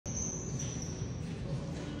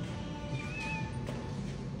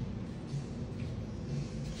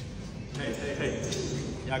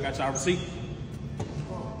Y'all got y'all receipt?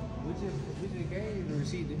 We just gave the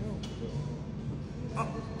receipt to him.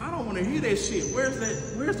 I don't want to hear that shit.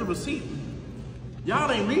 Where's the receipt? Y'all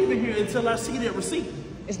ain't leaving here until I see that receipt.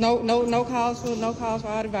 It's no cause for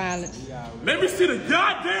all the violence. Let me see the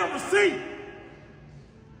goddamn receipt.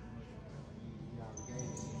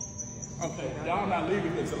 Okay, y'all not leaving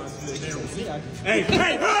here until I see that damn receipt. Hey!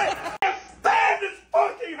 I stand this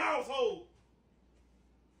fucking household.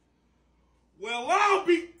 Well, I'll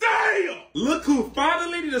be damned. Look who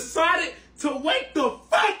finally decided to wake the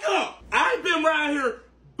fuck up. I've been around here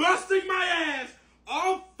busting my ass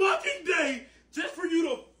all fucking day just for you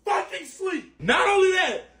to fucking sleep. Not only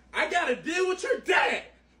that, I gotta deal with your dad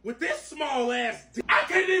with this small ass dick. I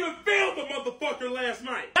can't even feel the motherfucker last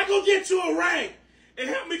night. I go get you a rag and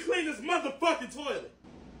help me clean this motherfucking toilet.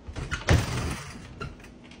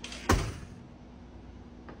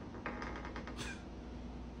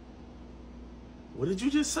 What did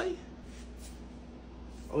you just say?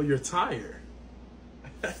 Oh, you're tired.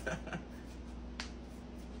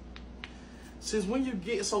 Since when you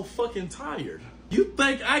get so fucking tired? You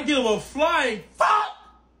think I give a flying fuck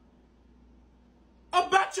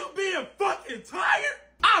about you being fucking tired?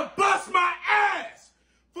 I bust my ass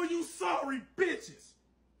for you sorry bitches.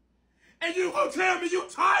 And you gonna tell me you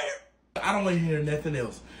tired? I don't want to hear nothing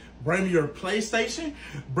else. Bring me your PlayStation,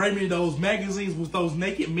 bring me those magazines with those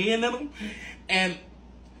naked men in them, and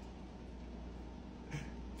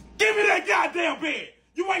give me that goddamn bed.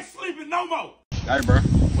 You ain't sleeping no more. Hey, bro.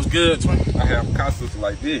 What's good, Twin? I have concerts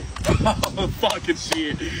like this. Oh, fucking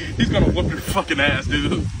shit. He's gonna whoop your fucking ass,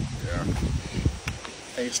 dude. Yeah.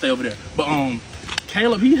 Hey, stay over there. But,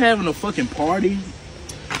 Caleb, he having a fucking party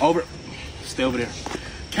over... Stay over there.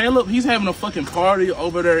 Caleb, he's having a fucking party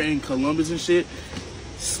over there in Columbus and shit.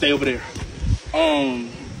 Stay over there.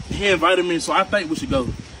 He invited me, so I think we should go.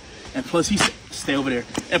 And plus, he said... Stay over there.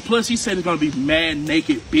 And plus, he said there's gonna be mad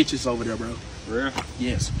naked bitches over there, bro. For real?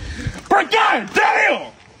 Yes. But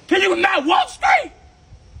goddamn! Can you not walk straight?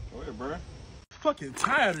 Go ahead, bro. Fucking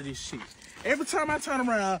tired of this shit. Every time I turn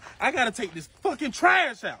around, I gotta take this fucking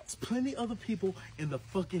trash out. There's plenty other people in the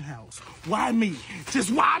fucking house. Why me? Just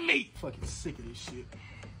why me? Fucking sick of this shit.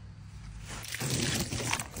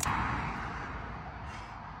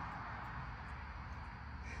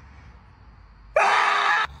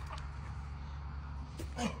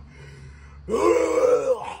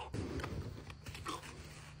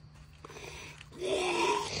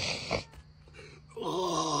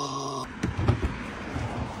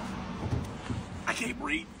 I can't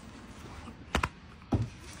breathe.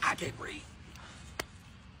 I can't breathe.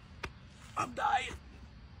 I'm dying.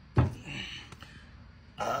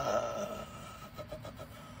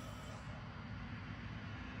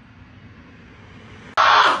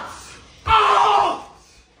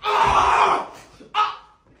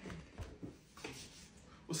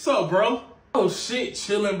 What's up, bro? Oh shit,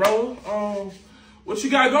 chilling, bro. What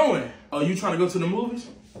you got going? Oh, you trying to go to the movies?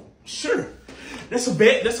 Sure. That's a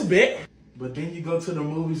bet. That's a bet. But then you go to the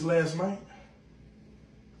movies last night?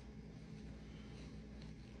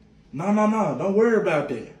 No. Don't worry about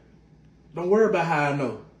that. Don't worry about how I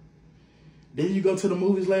know. Then you go to the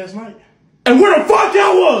movies last night? And where the fuck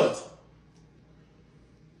I was?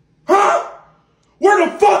 Huh? Where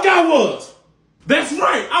the fuck I was? That's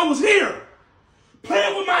right, I was here.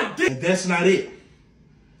 Playing with my dick. And that's not it.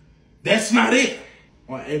 That's not it.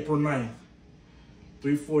 On April 9th,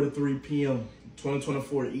 3:43 p.m.,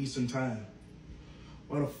 2024 Eastern Time.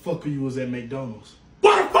 Why the fuck you was at McDonald's?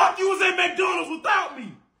 Why the fuck you was at McDonald's without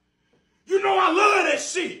me? You know I love that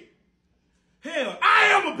shit. Hell, I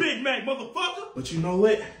am a Big Mac, motherfucker. But you know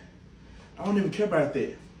what? I don't even care about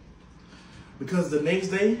that. Because the next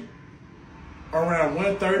day, around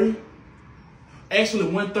 1:30,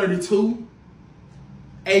 actually 1:32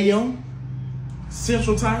 a.m.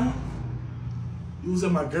 Central Time, you was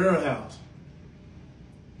at my girl house.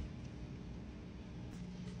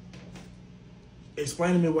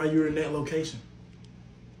 Explain to me why you were in that location.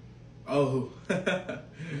 Oh,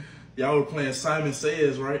 y'all were playing Simon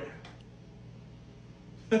Says, right?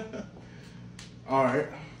 All right.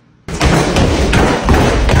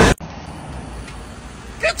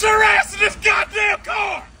 Get your ass in this goddamn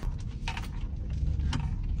car!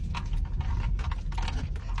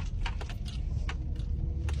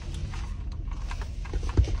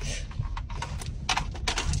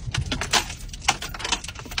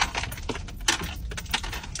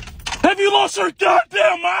 Have you lost your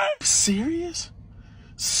goddamn mind? Serious?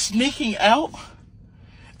 Sneaking out?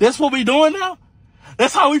 That's what we doing now?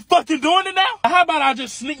 That's how we fucking doing it now? How about I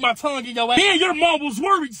just sneak my tongue in your ass? Me and your mom was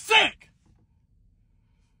worried sick.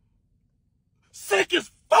 Sick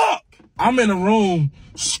as fuck. I'm in the room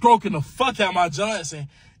stroking the fuck out my Johnson.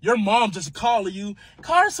 Your mom just calling you,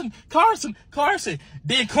 Carson.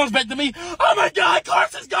 Then comes back to me, oh my God,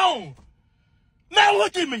 Carson's gone. Now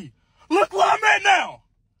look at me. Look where I'm at now.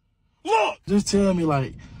 Look. Just tell me,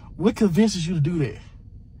 like, what convinces you to do that?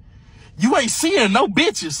 You ain't seeing no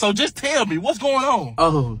bitches, so just tell me, what's going on?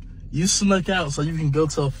 Oh, you snuck out so you can go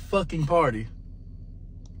to a fucking party.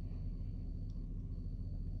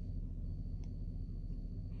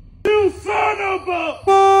 You son of a...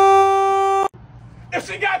 If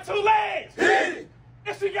she got 2 legs, hit it.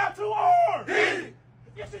 If she got 2 arms, hit it.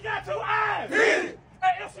 If she got 2 eyes, hit it.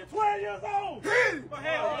 And if she's 12 years old, hit it. Well,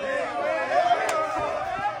 hell yeah.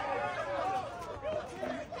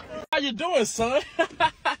 How you doing, son?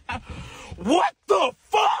 What the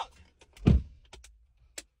fuck?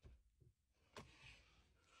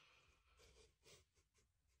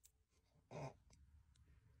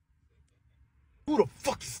 Who the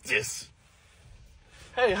fuck is this?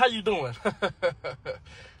 Hey, how you doing?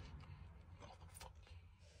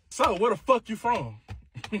 So, where the fuck you from?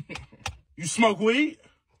 You smoke weed?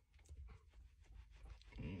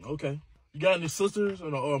 Okay. You got any sisters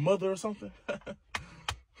or a mother or something?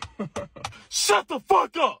 Shut the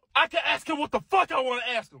fuck up! I can ask him what the fuck I want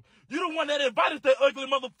to ask him. You the one that invited that ugly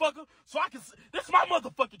motherfucker, so I can... This is my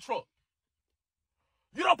motherfucking truck.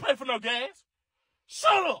 You don't pay for no gas.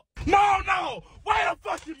 Shut up! No! Wait a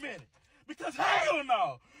fucking minute. Because hell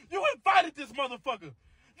no! You invited this motherfucker.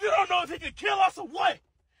 You don't know if he can kill us or what.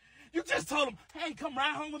 You just told him, hey, come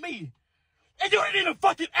ride home with me. And you didn't even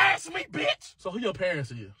fucking ask me, bitch! So who your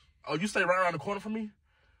parents is? Oh, you stay right around the corner from me?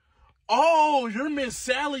 Oh, you're Miss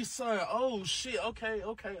Sally's son. Oh, shit. Okay.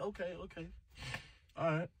 All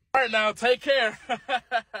right, now, take care.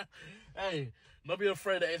 Hey, don't be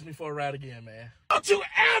afraid to ask me for a ride again, man. Don't you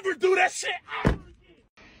ever do that shit ever again.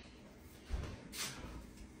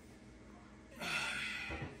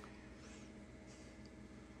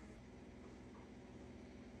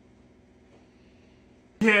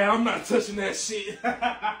 Yeah, I'm not touching that shit.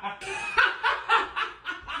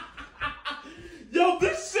 Yo,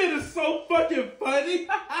 this shit is so fucking funny.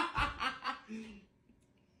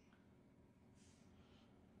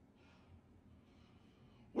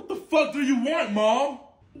 What the fuck do you want, Mom?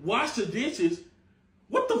 Wash the dishes?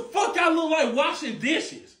 What the fuck I look like washing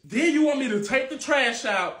dishes? Then you want me to take the trash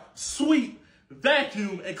out, sweep,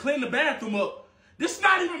 vacuum, and clean the bathroom up? This is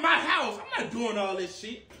not even my house. I'm not doing all this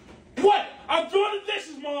shit. What? I'm doing the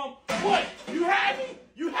dishes, Mom. What? You happy?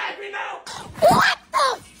 You happy now? What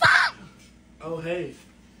the fuck? Oh, hey.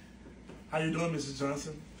 How you doing, Mrs.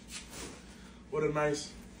 Johnson? What a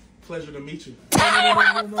nice pleasure to meet you.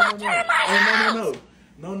 No.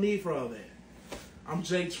 No need for all that. I'm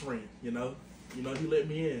Jake's friend, you know. You know, he let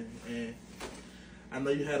me in, and I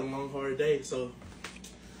know you had a long, hard day, so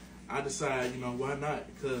I decided, you know, why not?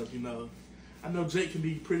 Because, you know, I know Jake can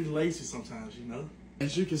be pretty lazy sometimes, you know.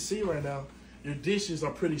 As you can see right now, your dishes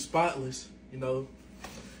are pretty spotless, you know,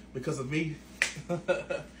 because of me.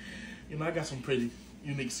 You know, I got some pretty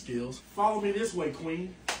unique skills. Follow me this way,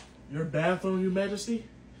 Queen. Your bathroom, Your Majesty,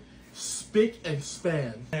 spick and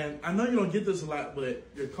span. And I know you don't get this a lot, but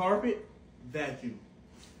your carpet, vacuum.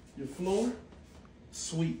 Your floor,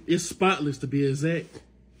 sweep. It's spotless to be exact.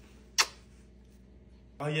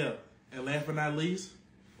 Oh yeah, and last but not least,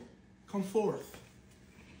 come forth.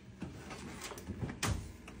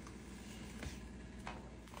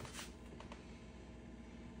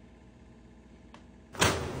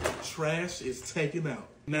 Trash is taken out.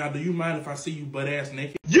 Now, do you mind if I see you butt ass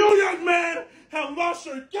naked? You, young man, have lost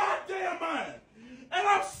your goddamn mind, and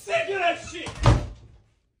I'm sick of that shit.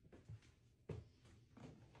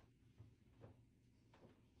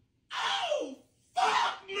 Oh,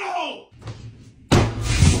 fuck no!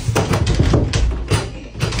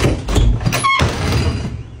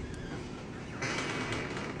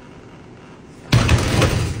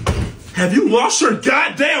 Have you lost your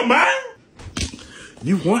goddamn mind?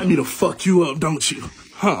 You want me to fuck you up, don't you?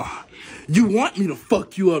 Huh? You want me to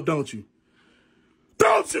fuck you up, don't you?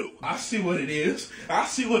 Don't you? I see what it is.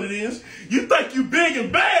 You think you big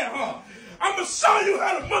and bad, huh? I'm gonna show you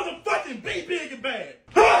how to motherfucking be big and bad.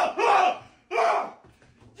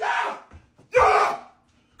 Yeah!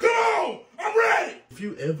 Come on! I'm ready! If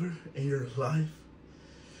you ever in your life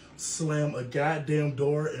slam a goddamn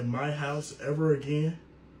door in my house ever again,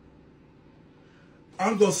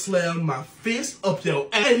 I'm gonna slam my fist up your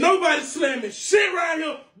ass. Ain't nobody slamming shit right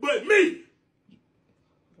here but me.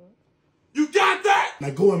 You got that? Now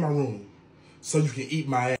go in my room so you can eat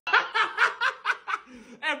my ass.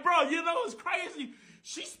 And bro, you know what's crazy?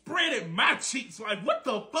 She spreading my cheeks like, what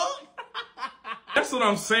the fuck? That's what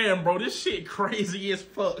I'm saying, bro. This shit crazy as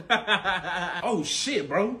fuck. Oh, shit,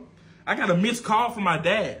 bro. I got a missed call from my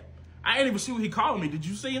dad. I ain't even see what he called me. Did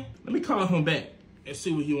you see him? Let me call him back and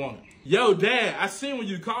see what he wanted. Yo, Dad, I seen when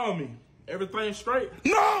you called me. Everything straight?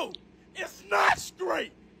 No, it's not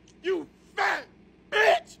straight. You fat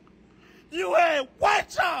bitch. You had one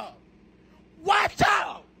job.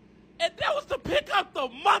 And that was to pick up the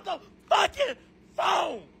motherfucking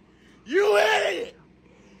phone. You idiot.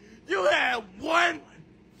 You had one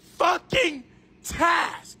fucking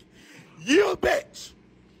task. You bitch.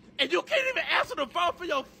 And you can't even answer the phone for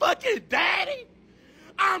your fucking daddy?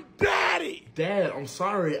 I'm daddy. Dad, I'm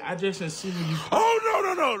sorry. I just didn't see when you...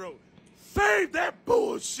 Oh, no. Save that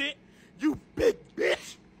bullshit, you big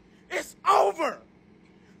bitch. It's over.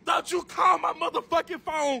 Don't you call my motherfucking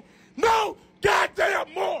phone no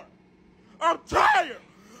goddamn more. I'm tired.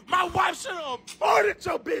 My wife should have aborted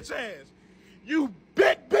your bitch ass. You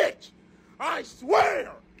big bitch. I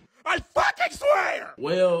swear. I fucking swear.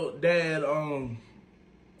 Well, Dad,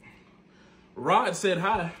 Rod said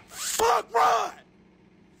hi. Fuck Rod.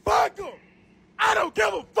 Fuck him. I don't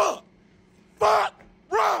give a fuck. Fuck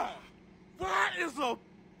Rod. Rod is a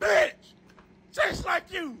bitch. Just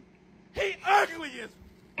like you. He ugly as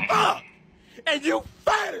fuck. And you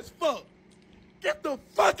fat as fuck. Get the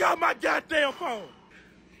fuck out of my goddamn phone.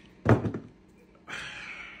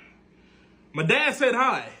 My dad said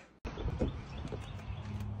hi.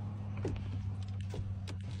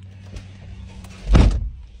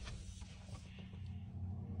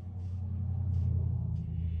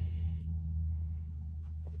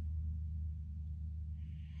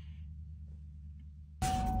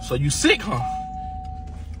 So you sick, huh?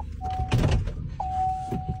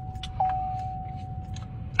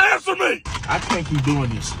 Answer me! I can't keep doing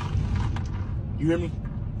this. You hear me?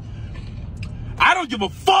 I don't give a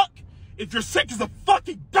fuck if you're sick as a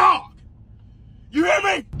fucking dog. You hear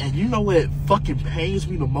me? And you know what fucking pains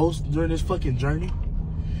me the most during this fucking journey?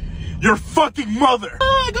 Your fucking mother.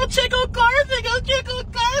 Go check on Carson. Go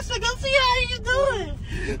see how he's doing.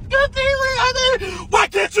 Go see what other... Why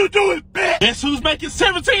can't you do it, bitch? Guess who's making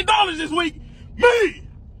 $17 this week? Me!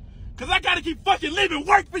 Cause I gotta keep fucking leaving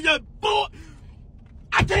work for your bull.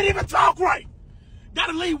 I can't even talk right.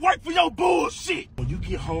 Gotta leave work for your bullshit. When you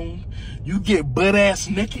get home, you get butt-ass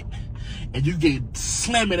naked, and you get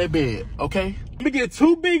slammed in that bed, okay? Let me get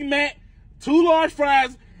 2 Big Mac, 2 large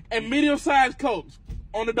fries, and medium-sized Cokes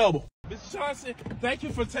on the double. Mr. Johnson, thank you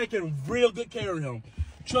for taking real good care of him.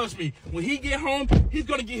 Trust me, when he get home, he's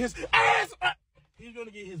gonna get his ass up. He's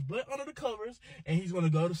gonna get his butt under the covers, and he's gonna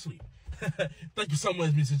go to sleep. Thank you so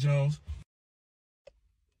much, Mr. Jones.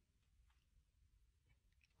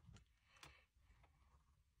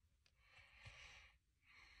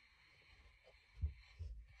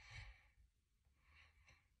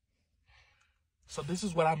 So this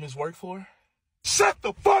is what I miss work for? Shut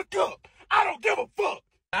the fuck up. I don't give a fuck.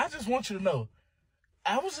 I just want you to know,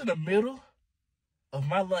 I was in the middle of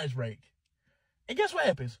my lunch break. And guess what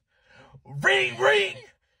happens? Ring, ring.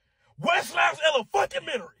 Westlife's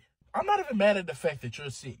elementary. I'm not even mad at the fact that you're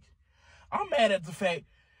sick. I'm mad at the fact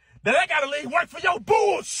that I gotta leave work for your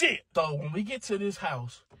bullshit. So when we get to this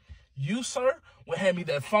house, you, sir, will hand me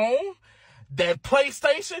that phone, that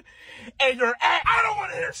PlayStation, and your ass. I don't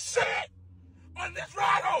want to hear shit on this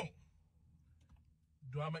ride home.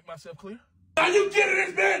 Do I make myself clear? Now you get in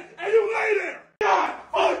this bed and you lay there. God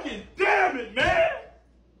fucking damn it, man.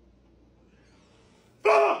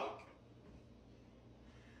 Fuck.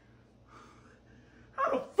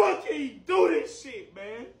 How the fuck can you do this shit,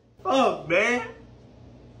 man? Fuck, man.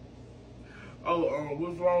 Oh,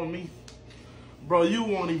 what's wrong with me? Bro, you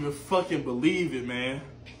won't even fucking believe it, man.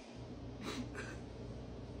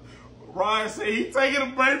 Ryan said he taking a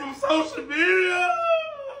break from social media.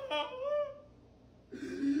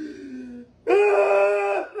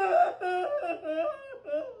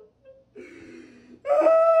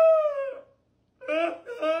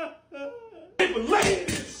 They were laying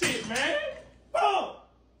this shit, man. Fuck.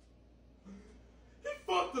 He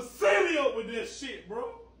fucked the city up with this shit, bro.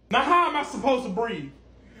 Now how am I supposed to breathe?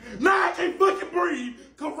 Now I can't fucking breathe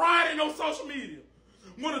cause Ryan ain't on social media.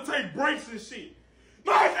 Wanna take breaks and shit.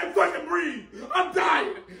 Now I can't fucking breathe. I'm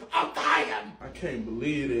dying. I can't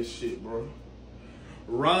believe this shit, bro.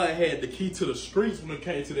 Rod had the key to the streets when it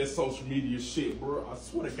came to that social media shit, bro. I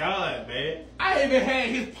swear to God, man. I even had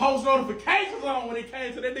his post notifications on when it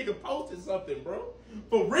came to that nigga posting something, bro.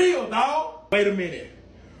 For real, dog. Wait a minute.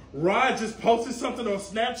 Rod just posted something on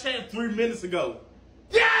Snapchat 3 minutes ago.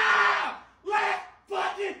 Yeah! Let's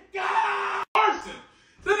fucking go! Carson,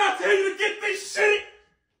 did I tell you to get this shit?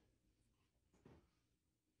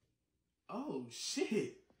 Oh,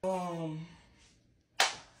 shit.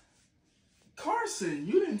 Carson,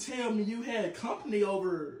 you didn't tell me you had company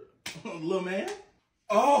over, little man.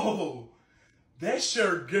 Oh, that's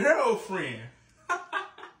your girlfriend.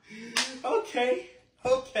 Okay.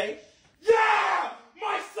 Yeah,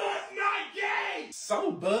 my son's not gay.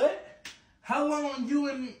 So, bud, how long you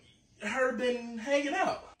and her been hanging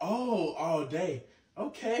out? Oh, all day.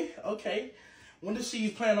 Okay. When does she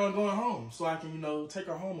plan on going home so I can, take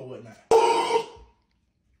her home or whatnot?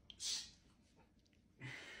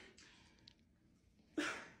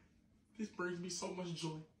 This brings me so much joy.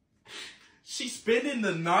 She's spending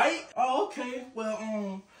the night? Oh, okay.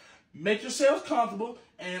 Well, make yourselves comfortable.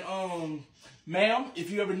 And, ma'am,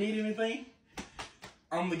 if you ever need anything,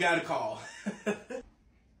 I'm the guy to call.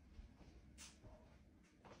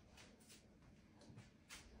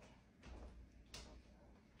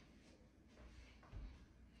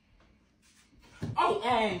 Oh,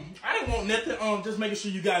 I didn't want nothing. Just making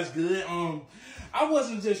sure you guys good. I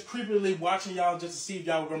wasn't just creepily watching y'all just to see if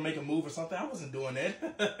y'all were gonna make a move or something. I wasn't doing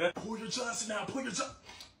that. Pull your Johnson now. Pull your Johnson.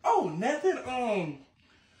 Oh, nothing.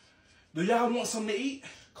 Do y'all want something to eat?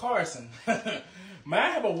 Carson, may I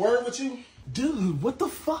have a word with you? Dude, what the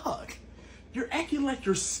fuck? You're acting like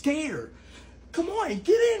you're scared. Come on,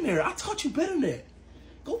 get in there. I taught you better than that.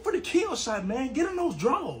 Go for the kill shot, man. Get in those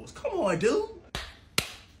draws. Come on, dude.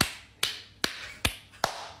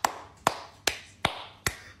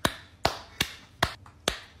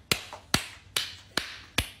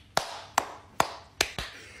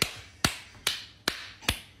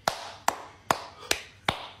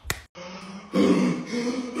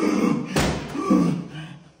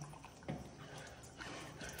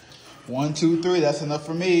 One, two, three, that's enough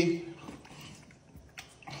for me.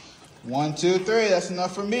 1, 2, 3, that's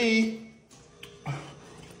enough for me. 1,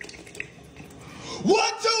 2,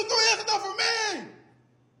 3, that's enough for me.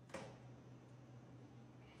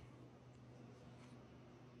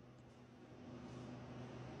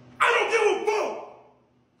 I don't give a fuck.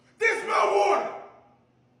 This is my water.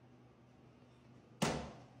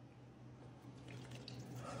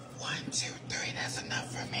 1, 2, 3, that's enough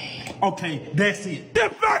for me. Okay, that's it.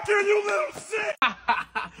 Get back here, you little shit.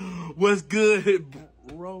 What's good,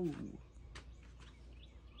 bro?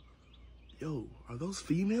 Yo, are those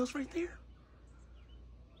females right there?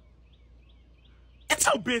 Get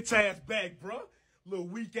your bitch ass back, bro. Little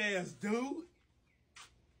weak ass dude.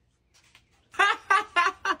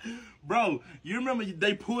 Bro, you remember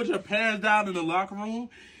they pulled your parents down in the locker room?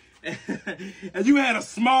 And you had a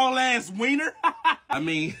small ass wiener? I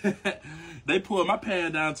mean, they pulled my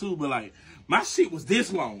pants down too, but like, my shit was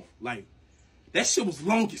this long. Like, that shit was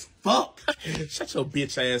long as fuck. Shut your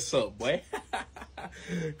bitch ass up, boy.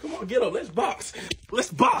 Come on, get up. Let's box.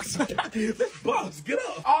 Let's box. Let's box. Get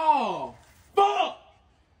up. Oh, fuck.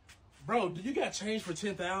 Bro, do you got change for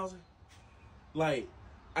 10,000? Like,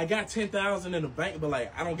 I got 10,000 in the bank, but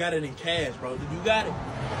like, I don't got it in cash, bro. Did you got it?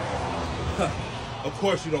 Of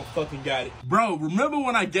course you don't fucking got it. Bro, remember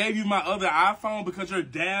when I gave you my other iPhone because your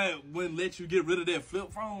dad wouldn't let you get rid of that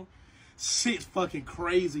flip phone? Shit's fucking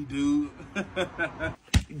crazy, dude.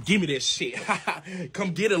 Give me that shit.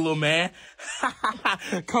 Come get it, little man.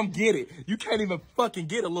 Come get it. You can't even fucking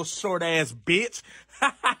get it, little short ass bitch.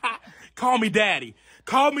 Call me daddy.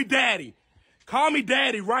 Call me daddy. Call me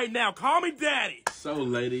daddy right now. Call me daddy. So,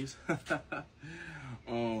 ladies,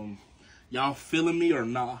 y'all feeling me or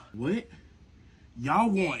not? What? Y'all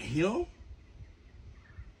want him?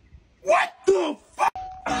 What the fuck?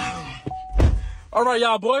 All right,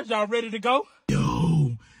 y'all boys, y'all ready to go?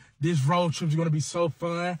 Yo, this road trip's gonna be so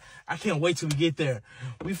fun. I can't wait till we get there.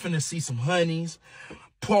 We finna see some honeys,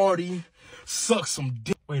 party, suck some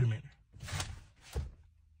dick. Wait a minute.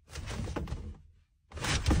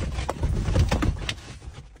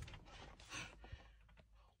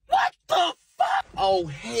 What the fuck? Oh,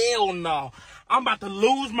 hell no. I'm about to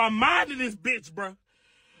lose my mind in this bitch, bro.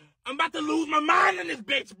 I'm about to lose my mind in this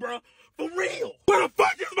bitch, bro. For real. Where the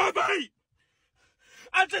fuck is my vape?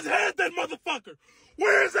 I just had that motherfucker.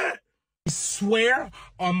 Where is it? I swear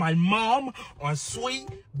on my mom, on sweet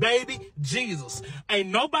baby Jesus, ain't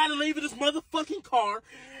nobody leaving this motherfucking car,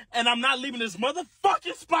 and I'm not leaving this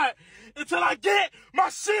motherfucking spot until I get my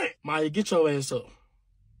shit. Maya, get your ass up.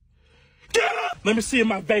 Get up! Let me see if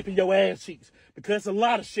my vape in your ass cheeks, because there's a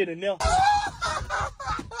lot of shit in there.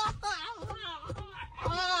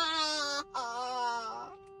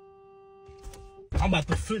 I'm about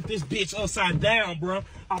to flip this bitch upside down, bro.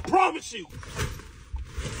 I promise you.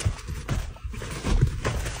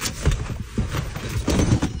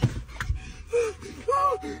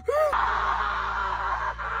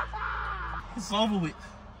 It's over with.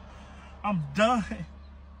 I'm done.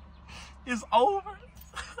 It's over.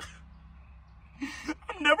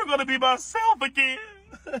 I'm I'm never gonna be myself again.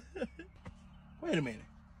 Wait a minute.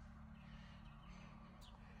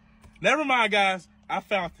 Never mind, guys. I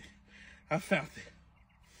found it.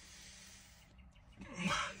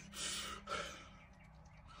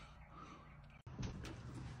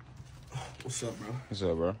 What's up, bro? What's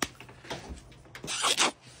up, bro?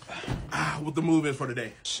 What the move is for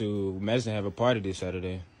today? Shoot, Madison have a party this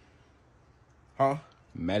Saturday. Huh?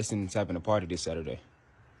 Madison's having a party this Saturday.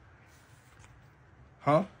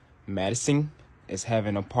 Huh? Madison is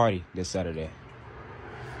having a party this Saturday.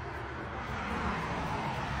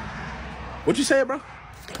 What you say, bro?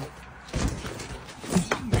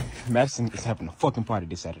 Madison is having a fucking party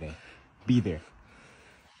this Saturday. Be there.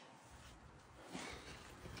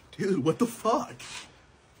 Dude, what the fuck?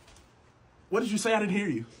 What did you say? I didn't hear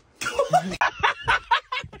you.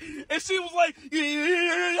 And she was like,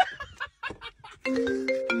 yeah.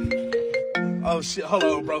 Oh, shit. Hold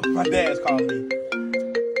on, bro. My dad's calling me.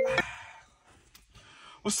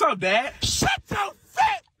 What's up, Dad? Shut your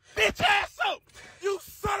fat bitch ass up! You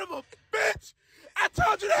son of a bitch! I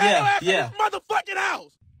told you to have your ass in this motherfucking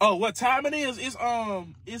house! Oh, what time it is? It's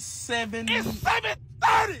 7. It's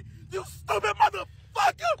 7:30! You stupid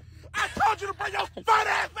motherfucker! I told you to bring your fat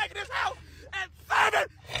ass back in this house at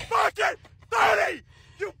 7:30!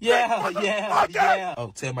 You big motherfucker!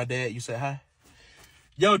 Oh, tell my dad you said hi.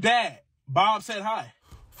 Yo, Dad, Bob said hi.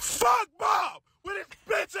 Fuck Bob with his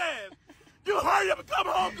bitch ass! You hurry up and come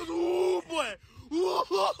home, cause ooh boy, ooh,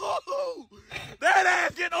 that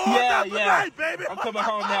ass getting on up tonight, baby. I'm coming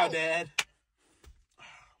home now, Dad.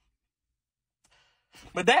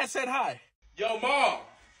 My dad said hi. Yo, Mom,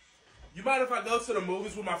 you mind if I go to the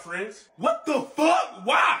movies with my friends? What the fuck?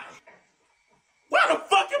 Why? Why the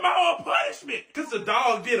fuck am I on punishment? Cause the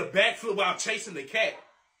dog did a backflip while chasing the cat.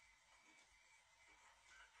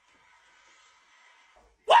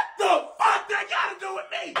 What the fuck that gotta do with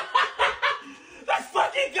me? Let's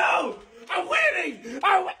fucking go! I'm winning!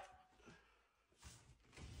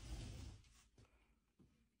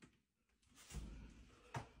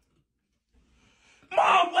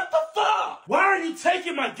 Mom, what the fuck? Why are you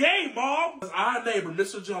taking my game, Mom? Our neighbor,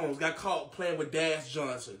 Mr. Jones, got caught playing with Daz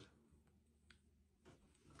Johnson.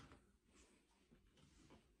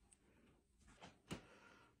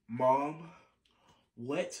 Mom,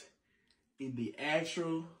 what in the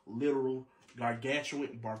actual, literal,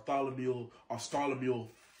 gargantuan, Bartholomew, or Starlomew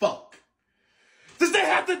fuck does that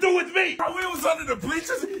have to do with me? We was under the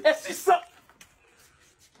bleachers and she sucked.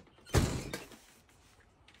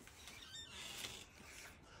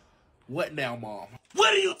 What now, Mom?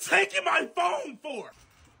 What are you taking my phone for?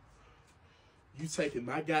 You taking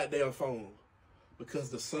my goddamn phone because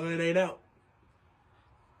the sun ain't out?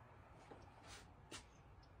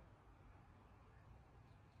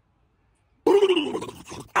 He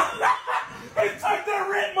took that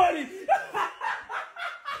rent money!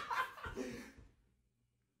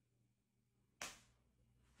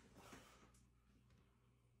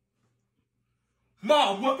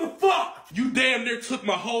 Mom, what the fuck? You damn near took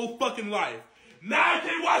my whole fucking life. Now I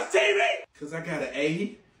can't watch TV? Cause I got an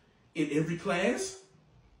A in every class?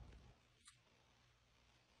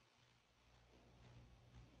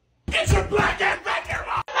 Get your black ass back here,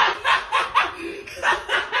 Mom!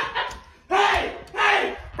 Hey!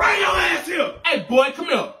 Bring your ass here! Hey, boy, come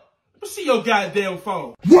here. Let me see your goddamn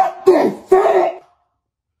phone. What the fuck?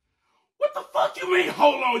 What the fuck you mean?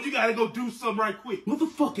 Hold on, you gotta go do something right quick.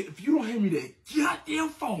 Motherfucker, if you don't hand me that goddamn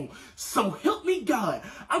phone, so help me God,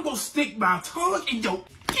 I'm gonna stick my tongue in your...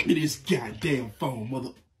 Give me this goddamn phone,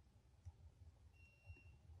 mother...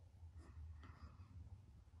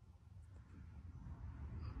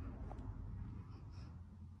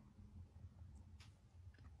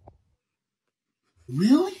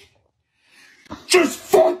 Really? Just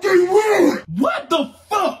fucking really? What the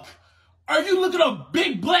fuck? Are you looking up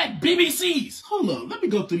big black BBCs? Hold up, let me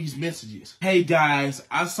go through these messages. Hey guys,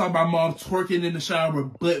 I saw my mom twerking in the shower,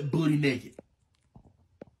 butt booty naked.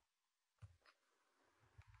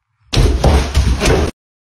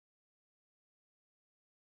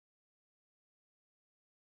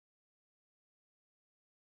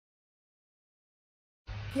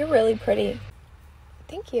 You're really pretty.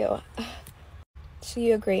 Thank you. So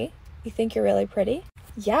you agree? You think you're really pretty?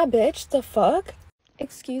 Yeah, bitch, the fuck?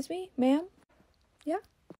 Excuse me, ma'am? Yeah?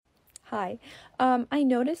 Hi. I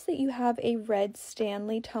noticed that you have a red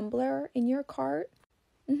Stanley tumbler in your cart.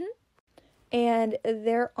 And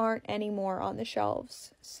there aren't any more on the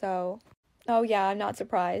shelves, so... Oh yeah, I'm not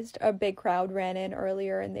surprised. A big crowd ran in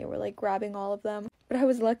earlier and they were like grabbing all of them. But I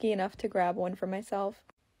was lucky enough to grab one for myself.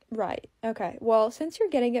 Right, okay. Well, since you're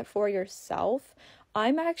getting it for yourself,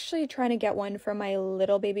 I'm actually trying to get one for my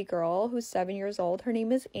little baby girl who's 7 years old. Her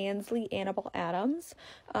name is Ansley Annabelle Adams.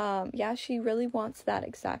 Yeah, she really wants that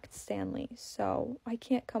exact Stanley, so I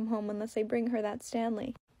can't come home unless I bring her that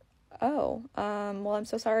Stanley. Oh, well, I'm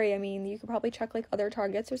so sorry. I mean, you could probably check, like, other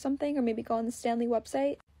Targets or something, or maybe go on the Stanley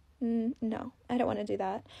website. No, I don't want to do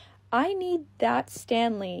that. I need that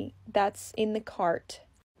Stanley that's in the cart.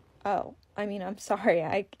 Oh, I mean, I'm sorry.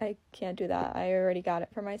 I can't do that. I already got it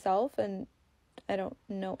for myself, and I don't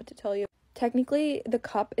know what to tell you. Technically, the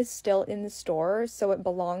cup is still in the store, so it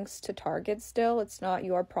belongs to Target still. It's not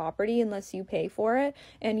your property unless you pay for it,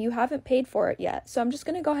 and you haven't paid for it yet. So I'm just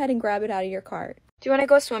going to go ahead and grab it out of your cart. Do you want to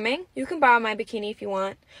go swimming? You can borrow my bikini if you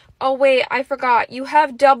want. Oh, wait, I forgot. You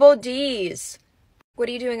have double D's. What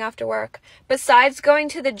are you doing after work? Besides going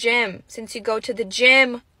to the gym, since you go to the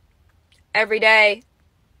gym every day.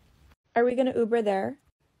 Are we going to Uber there?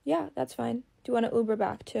 Yeah, that's fine. Do you want to Uber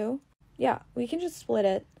back too? Yeah, we can just split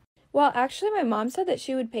it. Well, actually, my mom said that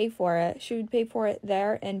she would pay for it. She would pay for it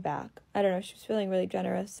there and back. I don't know. She was feeling really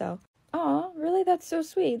generous, so. Aw, really? That's so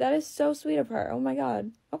sweet. That is so sweet of her. Oh my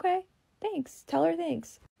god. Okay. Thanks. Tell her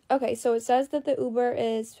thanks. Okay, so it says that the Uber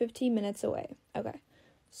is 15 minutes away. Okay.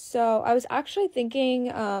 So I was actually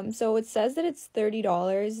thinking, so it says that it's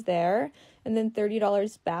 $30 there and then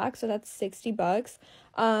 $30 back. So that's $60.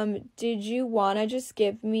 Did you want to just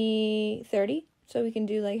give me 30 so we can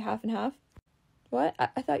do like half and half? What?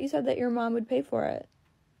 I thought you said that your mom would pay for it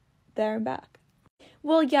there and back.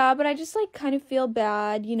 Well, yeah, but I just like kind of feel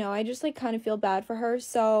bad, you know, I just like kind of feel bad for her.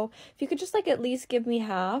 So if you could just like at least give me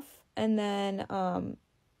half and then,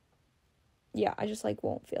 yeah, I just like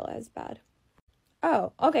won't feel as bad.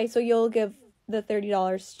 Oh, okay, so you'll give the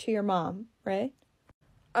 $30 to your mom, right?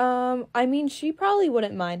 I mean, she probably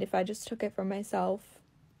wouldn't mind if I just took it for myself.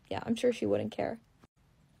 Yeah, I'm sure she wouldn't care.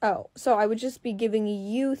 Oh, so I would just be giving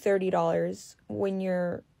you $30 when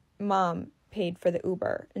your mom paid for the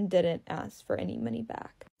Uber and didn't ask for any money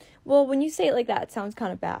back. Well, when you say it like that, it sounds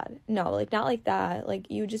kind of bad. No, like, not like that. Like,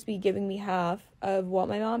 you would just be giving me half of what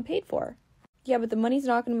my mom paid for. Yeah, but the money's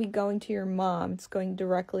not going to be going to your mom. It's going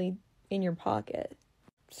directly in your pocket.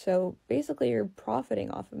 So, basically, you're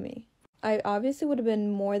profiting off of me. I obviously would have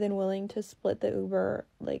been more than willing to split the Uber,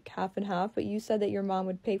 like, half and half, but you said that your mom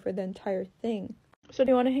would pay for the entire thing. So,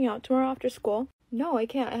 do you want to hang out tomorrow after school? No, I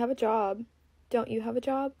can't. I have a job. Don't you have a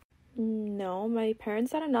job? No, my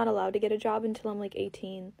parents said I'm not allowed to get a job until I'm, like,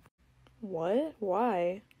 18. What?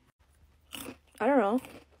 Why? I don't know.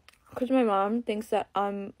 Because my mom thinks that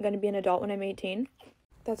I'm going to be an adult when I'm 18.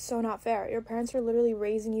 That's so not fair. Your parents are literally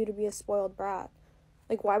raising you to be a spoiled brat.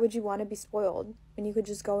 Like, why would you want to be spoiled when you could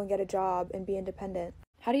just go and get a job and be independent?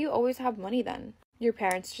 How do you always have money then? Your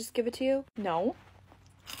parents just give it to you? No.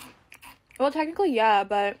 Well, technically, yeah,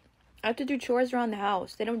 but I have to do chores around the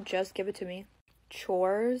house. They don't just give it to me.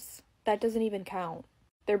 Chores? That doesn't even count.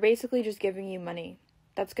 They're basically just giving you money.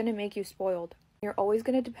 That's gonna make you spoiled. You're always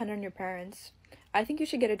gonna depend on your parents. I think you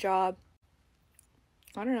should get a job.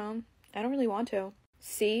 I don't know. I don't really want to.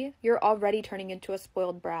 See? You're already turning into a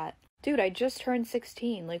spoiled brat. Dude, I just turned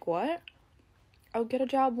 16. Like, what? I'll get a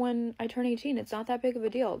job when I turn 18. It's not that big of a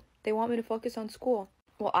deal. They want me to focus on school.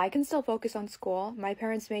 Well, I can still focus on school. My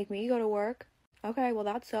parents make me go to work. Okay, well,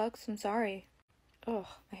 that sucks. I'm sorry. Ugh,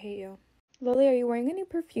 I hate you. Lily, are you wearing any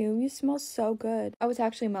perfume? You smell so good. Oh, it's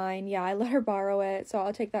actually mine. Yeah, I let her borrow it, so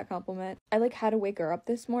I'll take that compliment. I, like, had to wake her up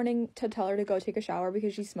this morning to tell her to go take a shower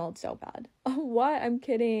because she smelled so bad. Oh, what? I'm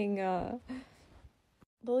kidding.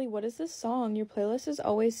 Lily, what is this song? Your playlist is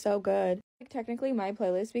always so good. Like, technically my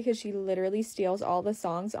playlist because she literally steals all the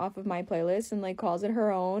songs off of my playlist and, like, calls it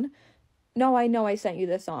her own. No, I know I sent you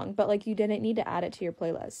this song, but, like, you didn't need to add it to your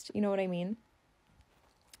playlist. You know what I mean?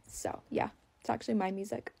 So, yeah, it's actually my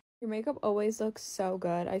music. Your makeup always looks so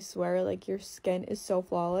good. I swear, like, your skin is so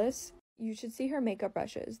flawless. You should see her makeup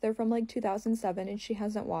brushes. They're from, like, 2007, and she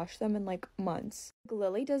hasn't washed them in, like, months.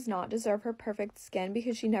 Lily does not deserve her perfect skin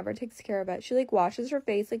because she never takes care of it. She, like, washes her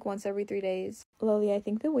face, like, once every 3 days. Lily, I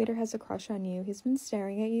think the waiter has a crush on you. He's been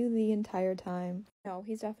staring at you the entire time. No,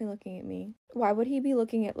 he's definitely looking at me. Why would he be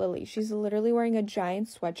looking at Lily? She's literally wearing a giant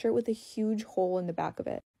sweatshirt with a huge hole in the back of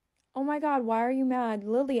it. Oh my god, why are you mad?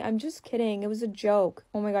 Lily, I'm just kidding. It was a joke.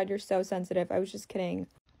 Oh my god, you're so sensitive. I was just kidding.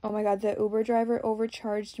 Oh my god, the Uber driver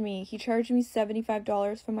overcharged me. He charged me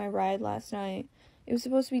 $75 for my ride last night. It was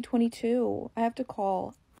supposed to be $22. I have to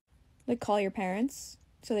call. Like, call your parents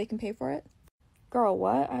so they can pay for it? Girl,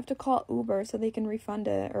 what? I have to call Uber so they can refund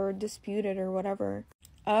it or dispute it or whatever.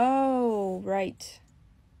 Oh, right.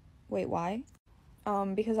 Wait, why?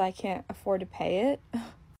 Because I can't afford to pay it?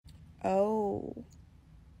 Oh.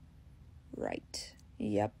 Right.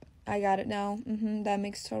 Yep. I got it now. That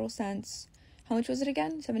makes total sense. How much was it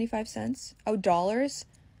again? 75 cents? Oh, dollars?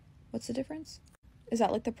 What's the difference? Is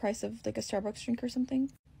that like the price of like a Starbucks drink or something?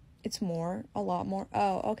 It's more, a lot more.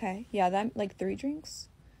 Oh, okay. Yeah, that like 3 drinks.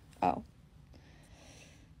 Oh.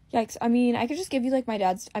 Yikes. I mean, I could just give you like my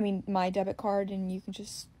debit card and you can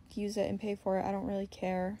just use it and pay for it. I don't really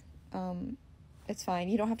care. It's fine.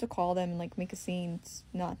 You don't have to call them and like make a scene. It's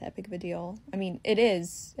not that big of a deal. I mean, it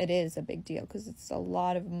is a big deal because it's a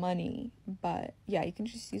lot of money, but yeah, you can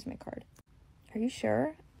just use my card. Are you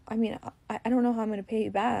sure? I mean, I don't know how I'm going to pay you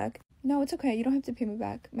back. No, it's okay. You don't have to pay me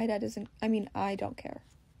back. My dad doesn't, I don't care.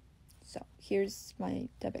 So here's my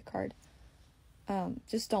debit card.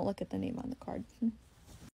 Just don't look at the name on the card.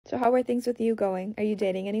 So how are things with you going? Are you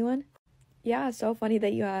dating anyone? Yeah, so funny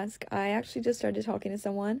that you ask. I actually just started talking to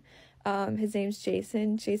someone. His name's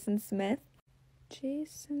Jason Smith.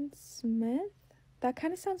 Jason Smith? That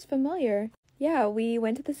kind of sounds familiar. Yeah, we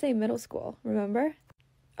went to the same middle school, remember?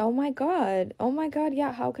 Oh my god,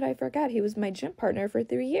 yeah, how could I forget? He was my gym partner for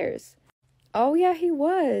 3 years. Oh yeah, he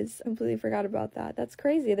was. I completely forgot about that. That's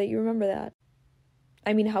crazy that you remember that.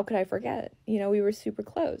 I mean, how could I forget? You know, we were super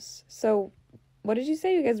close. So, what did you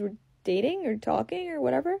say? You guys were dating or talking or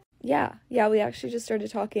whatever? Yeah, we actually just started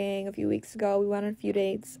talking a few weeks ago. We went on a few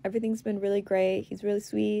dates. Everything's been really great. He's really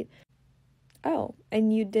sweet. Oh,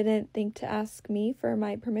 and you didn't think to ask me for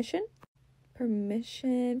my permission?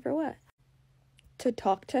 Permission for what? To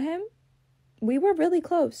talk to him? We were really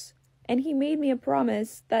close. And he made me a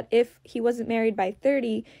promise that if he wasn't married by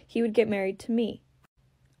 30, he would get married to me.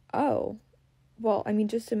 Oh. Well, I mean,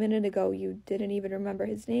 just a minute ago, you didn't even remember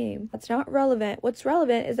his name. That's not relevant. What's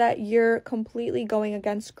relevant is that you're completely going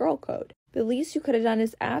against girl code. The least you could have done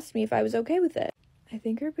is ask me if I was okay with it. I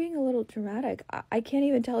think you're being a little dramatic. I can't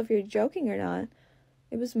even tell if you're joking or not.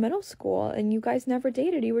 It was middle school, and you guys never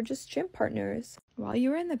dated. You were just gym partners. While you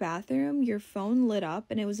were in the bathroom, your phone lit up,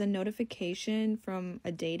 and it was a notification from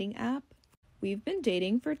a dating app. We've been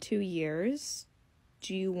dating for 2 years.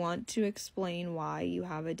 Do you want to explain why you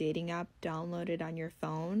have a dating app downloaded on your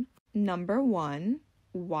phone? Number 1,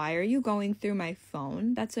 why are you going through my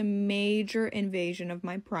phone? That's a major invasion of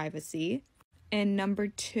my privacy. And number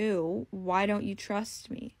 2, why don't you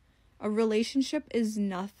trust me? A relationship is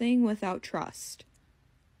nothing without trust.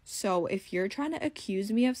 So if you're trying to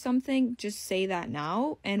accuse me of something, just say that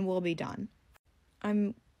now and we'll be done.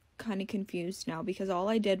 I'm kind of confused now because all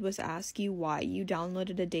I did was ask you why you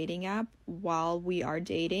downloaded a dating app while we are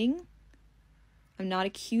dating. I'm not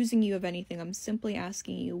accusing you of anything. I'm simply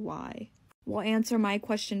asking you why. Well, answer my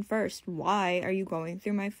question first. Why are you going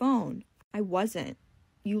through my phone? I wasn't.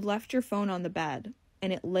 You left your phone on the bed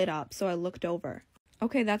and it lit up, so I looked over.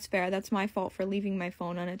 Okay, that's fair. That's my fault for leaving my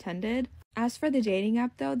phone unattended. As for the dating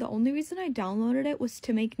app though, the only reason I downloaded it was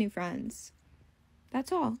to make new friends. That's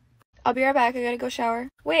all. I'll be right back. I gotta go shower.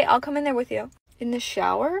 Wait, I'll come in there with you. In the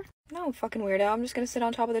shower? No, fucking weirdo. I'm just gonna sit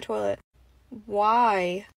on top of the toilet.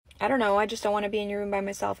 Why? I don't know. I just don't want to be in your room by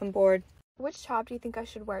myself. I'm bored. Which top do you think I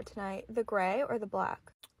should wear tonight? The gray or the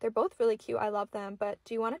black? They're both really cute. I love them. But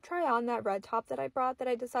do you want to try on that red top that I brought that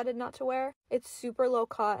I decided not to wear? It's super low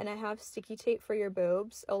cut and I have sticky tape for your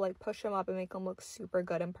boobs. It'll like push them up and make them look super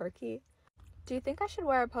good and perky. Do you think I should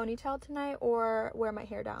wear a ponytail tonight or wear my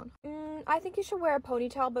hair down? I think you should wear a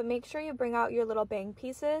ponytail, but make sure you bring out your little bang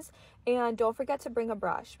pieces. And don't forget to bring a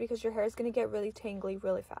brush because your hair is going to get really tangly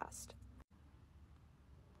really fast.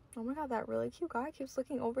 Oh my god, that really cute guy keeps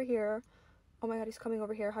looking over here. Oh my god, he's coming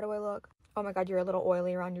over here. How do I look? Oh my god, you're a little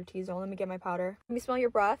oily around your T-zone. Let me get my powder. Let me smell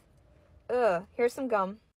your breath. Ugh, here's some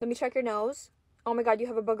gum. Let me check your nose. Oh my god, you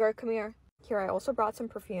have a booger. Come here. Here, I also brought some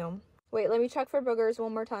perfume. Wait, let me check for boogers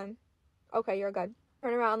one more time. Okay, you're good.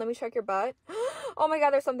 Turn around, let me check your butt. Oh my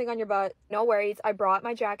god, there's something on your butt. No worries, I brought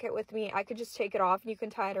my jacket with me. I could just take it off and you can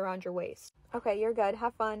tie it around your waist. Okay, you're good.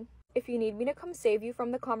 Have fun. If you need me to come save you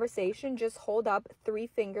from the conversation, just hold up 3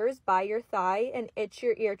 fingers by your thigh and itch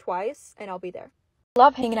your ear twice, and I'll be there.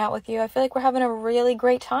 Love hanging out with you. I feel like we're having a really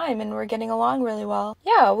great time and we're getting along really well.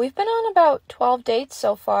 Yeah, we've been on about 12 dates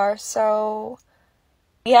so far, so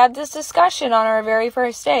we had this discussion on our very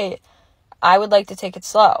first date. I would like to take it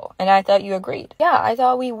slow, and I thought you agreed. Yeah, I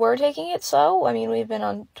thought we were taking it slow. I mean, we've been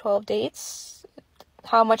on 12 dates.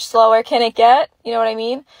 How much slower can it get? You know what I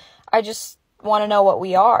mean? I just want to know what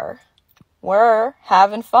we are. We're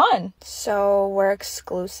having fun. So we're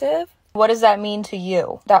exclusive? What does that mean to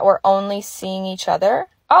you? That we're only seeing each other?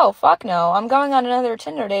 Oh, fuck no. I'm going on another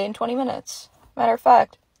Tinder date in 20 minutes. Matter of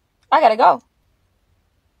fact, I gotta go.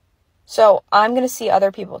 So I'm gonna see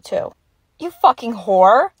other people too. You fucking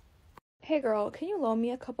whore. Hey girl, can you loan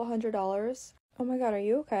me a couple $100? Oh my god, are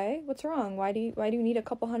you okay? What's wrong? Why do you need a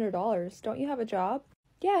couple $100? Don't you have a job?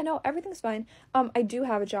 Yeah, no, everything's fine. I do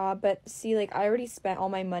have a job, but see, like, I already spent all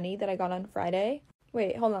my money that I got on Friday.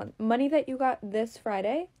 Wait, hold on. Money that you got this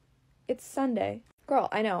Friday? It's Sunday. Girl,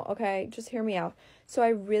 I know, okay? Just hear me out. So I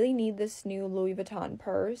really need this new Louis Vuitton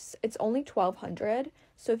purse. It's only $1,200.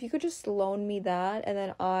 So if you could just loan me that, and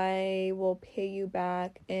then I will pay you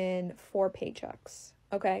back in 4 paychecks.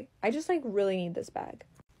 Okay? I just, like, really need this bag.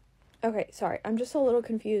 Okay, sorry. I'm just a little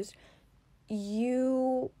confused.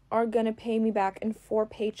 You are gonna pay me back in 4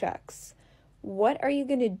 paychecks. What are you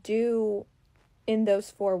gonna do in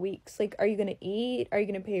those 4 weeks? Like, are you gonna eat? Are you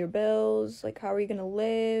gonna pay your bills? Like, how are you gonna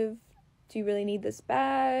live? Do you really need this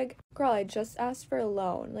bag? Girl, I just asked for a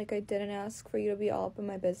loan. Like, I didn't ask for you to be all up in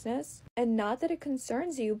my business. And not that it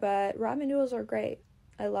concerns you, but ramen noodles are great.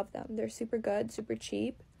 I love them. They're super good, super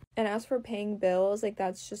cheap. And as for paying bills, like,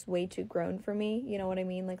 that's just way too grown for me. You know what I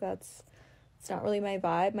mean? Like, it's not really my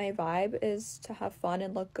vibe. My vibe is to have fun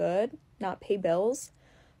and look good, not pay bills.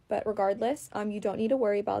 But regardless, you don't need to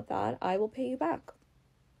worry about that. I will pay you back.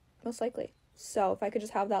 Most likely. So if I could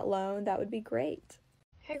just have that loan, that would be great.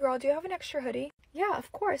 Hey girl, do you have an extra hoodie? Yeah,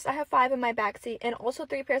 of course. I have 5 in my backseat and also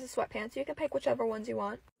 3 pairs of sweatpants. You can pick whichever ones you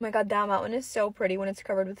want. Oh my god, that mountain is so pretty when it's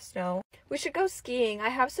covered with snow. We should go skiing. I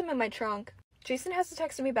have some in my trunk. Jason has to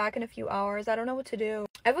text me back in a few hours. I don't know what to do.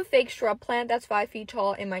 I have a fake shrub plant that's 5 feet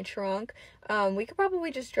tall in my trunk. We could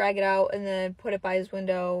probably just drag it out and then put it by his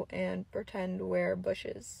window and pretend we're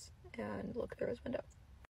bushes and look through his window.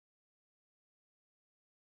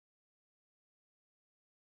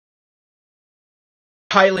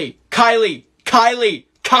 Kylie!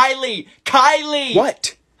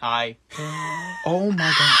 What? Hi. Oh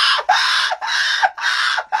my god.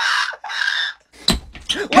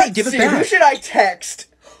 Let's give it see, back. who should I text?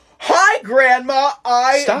 Hi, Grandma,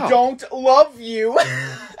 I Stop. don't love you.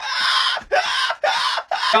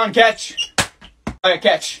 John, catch.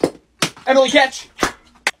 Catch. Emily, catch.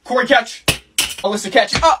 Corey, catch. Alyssa,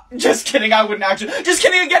 catch. Oh, just kidding, I wouldn't actually. Just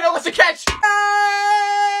kidding again, Alyssa, catch.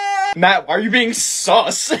 Matt, why are you being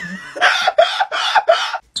sus?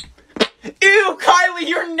 Ew, Kylie,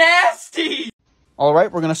 you're nasty!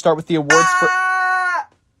 Alright, we're gonna start with the awards for...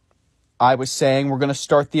 I was saying we're gonna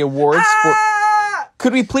start the awards for...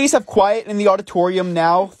 Could we please have quiet in the auditorium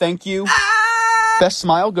now? Thank you. Best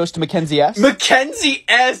smile goes to Mackenzie S. Mackenzie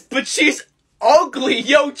S, but she's ugly!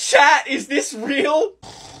 Yo, chat, is this real?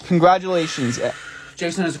 Congratulations.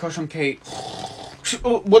 Jason has a crush on Kate.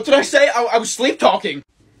 What did I say? I was sleep talking.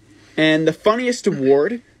 And the funniest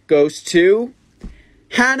award goes to...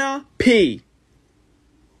 Hannah P.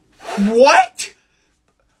 What?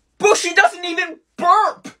 Bushy doesn't even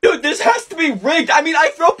burp! Dude, this has to be rigged. I mean, I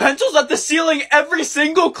throw pencils at the ceiling every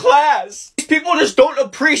single class. These people just don't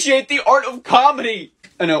appreciate the art of comedy.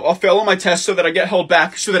 I know, I'll fail on my test so that I get held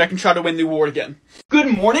back so that I can try to win the award again. Good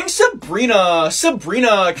morning, Sabrina.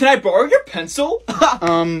 Sabrina, can I borrow your pencil?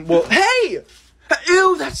 Well, hey!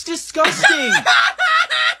 Ew, that's disgusting!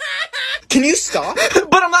 Can you stop?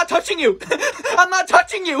 But I'm not touching you! I'm not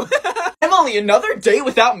touching you! Emily, another day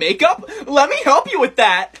without makeup? Let me help you with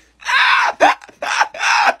that!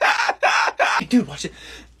 Hey, dude, watch it.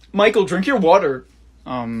 Michael, drink your water.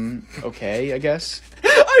 Okay, I guess.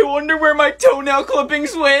 I wonder where my toenail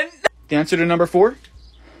clippings went. The answer to number 4?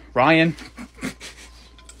 Ryan.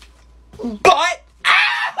 But...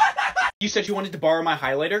 You said you wanted to borrow my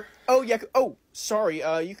highlighter? Oh, yeah. Oh, sorry.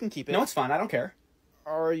 You can keep it. No, it's fine. I don't care.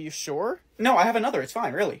 Are you sure? No, I have another. It's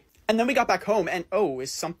fine, really. And then we got back home and, oh,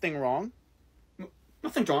 is something wrong?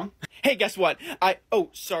 Nothing's wrong. Hey, guess what? Oh,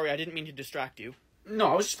 sorry, I didn't mean to distract you. No,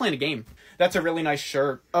 I was just playing a game. That's a really nice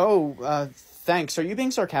shirt. Oh, thanks. Are you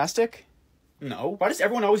being sarcastic? No. Why does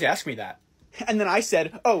everyone always ask me that? And then I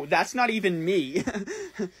said, oh, that's not even me.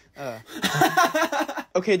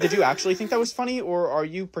 Okay, did you actually think that was funny, or are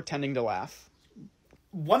you pretending to laugh?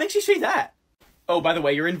 What makes you say that? Oh, by the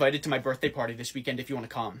way, you're invited to my birthday party this weekend if you want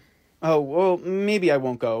to come. Oh, well, maybe I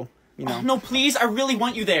won't go, you know. Oh, no, please, I really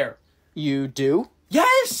want you there. You do?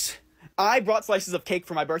 Yes! I brought slices of cake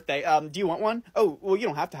for my birthday. Do you want one? Oh, well, you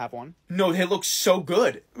don't have to have one. No, they look so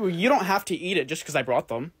good. Well, you don't have to eat it just because I brought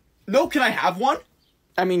them. No, can I have one?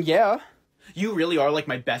 I mean, yeah. You really are like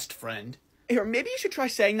my best friend. Here, maybe you should try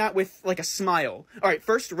saying that with, like, a smile. Alright,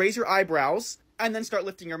 first raise your eyebrows, and then start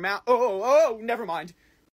lifting your mouth. Oh, never mind.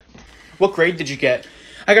 What grade did you get?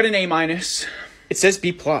 I got an A-. It says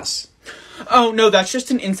B+. Oh, no, that's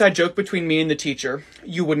just an inside joke between me and the teacher.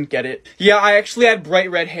 You wouldn't get it. Yeah, I actually had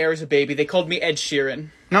bright red hair as a baby. They called me Ed Sheeran.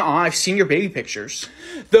 Nuh-uh, I've seen your baby pictures.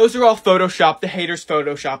 Those are all photoshopped. The haters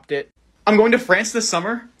photoshopped it. I'm going to France this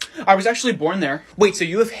summer. I was actually born there. Wait, so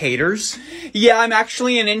you have haters? Yeah, I'm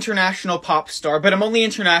actually an international pop star, but I'm only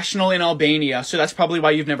international in Albania, so that's probably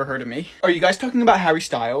why you've never heard of me. Are you guys talking about Harry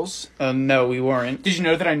Styles? No, we weren't. Did you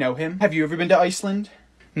know that I know him? Have you ever been to Iceland?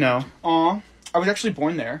 No. Aw, I was actually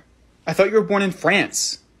born there. I thought you were born in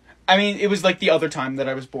France. I mean, it was like the other time that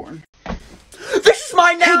I was born. This is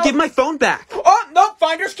mine now! Hey, give my phone back! Oh, no,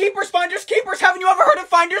 finders keepers, finders keepers! Haven't you ever heard of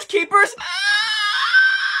finders keepers?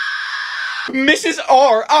 Mrs.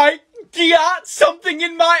 R, I got something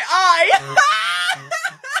in my eye!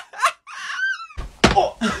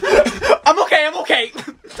 Oh. I'm okay.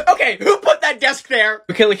 Okay, who put that desk there?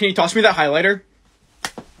 Michaela, can you toss me that highlighter?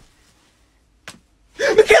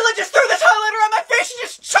 Michaela just threw this highlighter at my face! She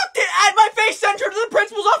just chucked it at my face! Sent her to the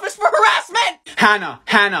principal's office for harassment! Hannah.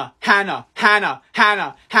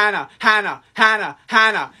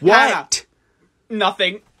 What?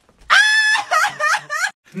 Nothing.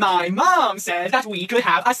 My mom said that we could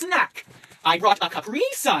have a snack. I brought a Capri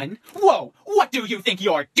Sun. Whoa, what do you think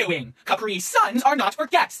you're doing? Capri Suns are not for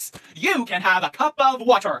guests. You can have a cup of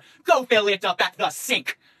water. Go fill it up at the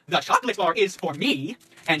sink. The chocolate bar is for me,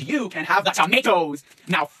 and you can have the tomatoes.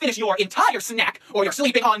 Now finish your entire snack, or you're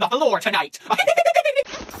sleeping on the floor tonight.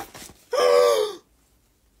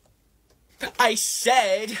 I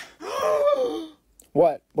said...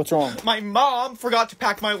 What? What's wrong? My mom forgot to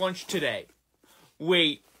pack my lunch today.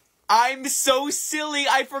 Wait, I'm so silly.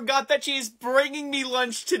 I forgot that she's bringing me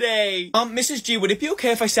lunch today. Mrs. G, would it be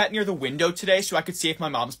okay if I sat near the window today so I could see if my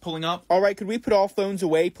mom's pulling up? All right, could we put all phones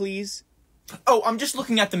away, please? Oh, I'm just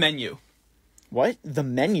looking at the menu. What? The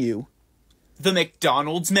menu? The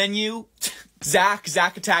McDonald's menu? Zach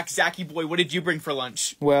Attack, Zachy boy, what did you bring for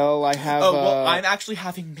lunch? Well, I have, Oh, well, I'm actually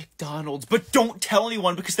having McDonald's, but don't tell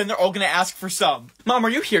anyone because then they're all gonna ask for some. Mom, are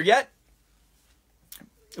you here yet?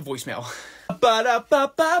 Voicemail.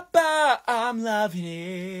 Ba-da-ba-ba-ba, I'm loving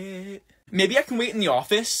it. Maybe I can wait in the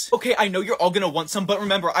office? Okay, I know you're all gonna want some, but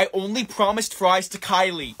remember, I only promised fries to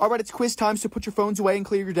Kylie. All right, it's quiz time, so put your phones away and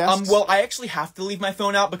clear your desks. Well, I actually have to leave my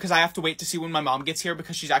phone out because I have to wait to see when my mom gets here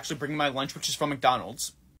because she's actually bringing my lunch, which is from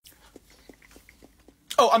McDonald's.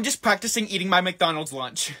 Oh, I'm just practicing eating my McDonald's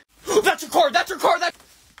lunch. That's your car!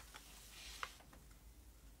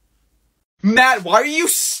 Matt, why are you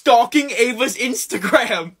stalking Ava's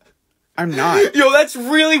Instagram? I'm not. Yo, that's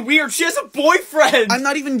really weird. She has a boyfriend. I'm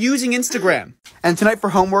not even using Instagram. And tonight for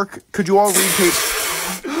homework, could you all read page...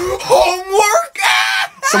 Homework?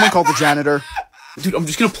 Someone called the janitor. Dude, I'm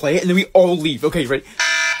just gonna play it and then we all leave. Okay, ready?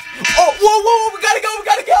 Oh, whoa, we gotta go!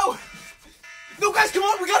 No, guys, come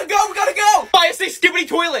on, we gotta go! Maya, say skibbity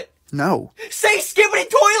toilet! No. Say skibbity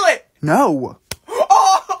toilet! No.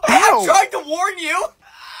 Oh, Ow. I tried to warn you!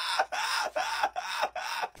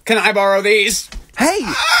 Can I borrow these? Hey!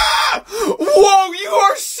 Whoa, you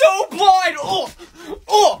are so blind!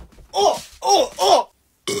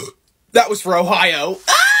 That was for Ohio.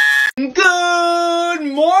 Good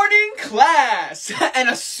morning, class! And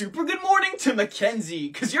a super good morning to Mackenzie,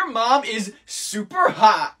 because your mom is super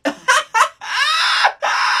hot.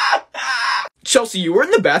 Chelsea, you were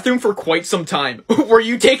in the bathroom for quite some time. Were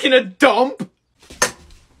you taking a dump?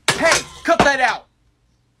 Hey, cut that out.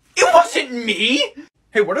 It wasn't me.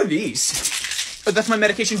 Hey, what are these? Oh, that's my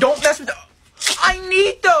medication. Don't mess with the... I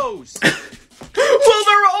need those. Well,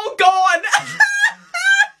 they're all gone.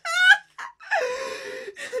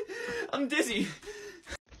 I'm dizzy.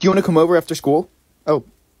 Do you want to come over after school? Oh,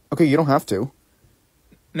 okay, you don't have to.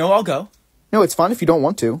 No, I'll go. No, it's fine if you don't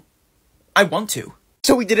want to. I want to.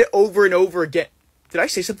 So we did it over and over again. Did I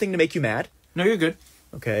say something to make you mad? No, you're good.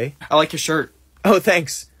 Okay. I like your shirt. Oh,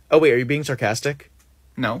 thanks. Oh, wait, are you being sarcastic?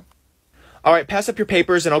 No. All right, pass up your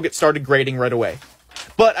papers and I'll get started grading right away.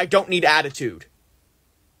 But I don't need attitude.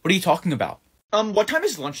 What are you talking about? What time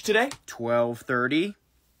is lunch today? 12:30.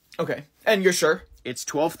 Okay. And you're sure? It's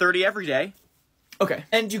 12:30 every day. Okay.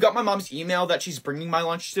 And you got my mom's email that she's bringing my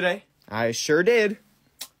lunch today? I sure did.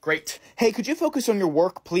 Great. Hey, could you focus on your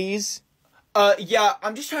work, please? Yeah,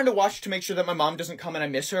 I'm just trying to watch to make sure that my mom doesn't come and I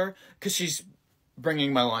miss her, because she's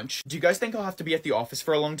bringing my lunch. Do you guys think I'll have to be at the office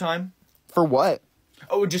for a long time? For what?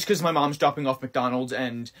 Oh, just because my mom's dropping off McDonald's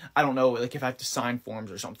and I don't know, like if I have to sign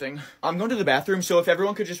forms or something. I'm going to the bathroom, so if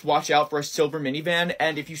everyone could just watch out for a silver minivan,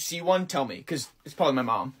 and if you see one, tell me, because it's probably my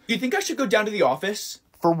mom. Do you think I should go down to the office?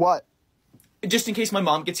 For what? Just in case my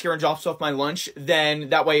mom gets here and drops off my lunch, then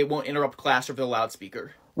that way it won't interrupt class over the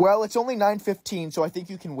loudspeaker. Well, it's only 9:15, so I think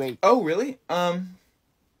you can wait. Oh, really?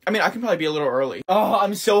 I mean, I can probably be a little early. Oh,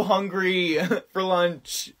 I'm so hungry for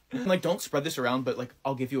lunch. Like, don't spread this around, but, like,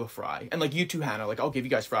 I'll give you a fry. And, like, you too, Hannah, like, I'll give you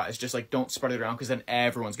guys fries. Just, like, don't spread it around, because then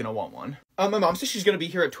everyone's gonna want one. My mom says she's gonna be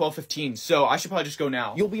here at 12:15, so I should probably just go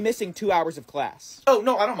now. You'll be missing 2 hours of class. Oh,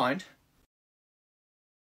 no, I don't mind.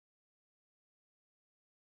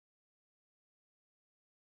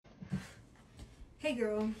 Hey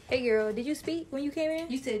girl. Hey girl, did you speak when you came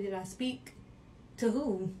in? You said, did I speak? To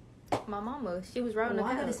who? My mama. She was right on the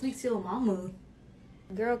Why I gotta couch. speak to your mama?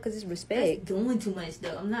 Girl, cause it's That's respect. doing too much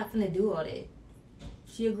though. I'm not finna do all that.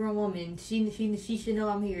 She a grown woman. She should know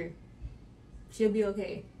I'm here. She'll be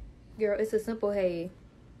okay. Girl, it's a simple hey.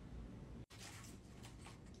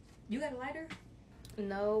 You got a lighter?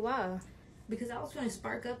 No, why? Because I was trying to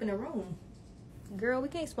spark up in the room. Girl, we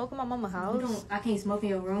can't smoke in my mama's You house. don't. I can't smoke in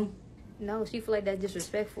your room. No, she feel like that's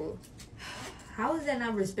disrespectful. How is that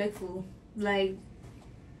not respectful? Like,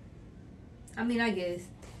 I mean, I guess.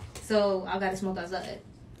 So I gotta smoke outside.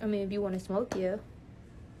 I mean, if you want to smoke, yeah.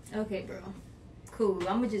 Okay, bro. Cool.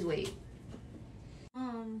 I'ma just wait.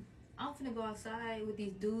 I'm finna go outside with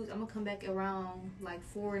these dudes. I'm gonna come back around like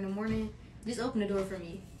 4 in the morning. Just open the door for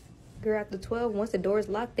me. Girl, after 12, once the door's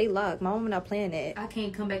locked, they locked. My mama not playing that. I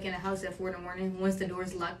can't come back in the house at 4 in the morning. Once the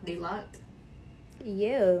door's locked, they locked.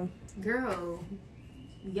 Yeah. Girl,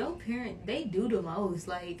 your parent, they do the most.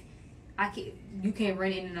 Like, you can't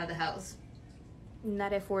run in another house.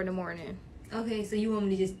 Not at 4 in the morning. Okay, so you want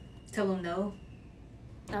me to just tell them no?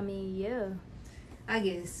 I mean, yeah. I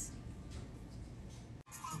guess.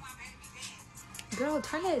 Girl,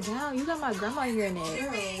 turn that down. You got my grandma hearing that.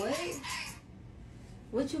 Girl, what?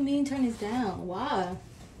 What you mean turn this down? Why?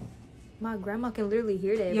 My grandma can literally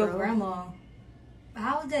hear that, Your bro. grandma.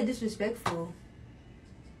 How is that disrespectful?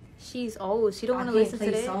 She's old. She don't want to I listen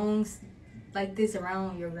can't to play that. songs like this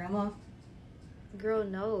around your grandma. Girl,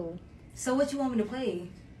 no. So what you want me to play?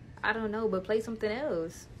 I don't know, but play something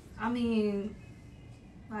else. I mean,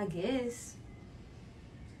 I guess.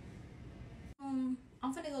 I'm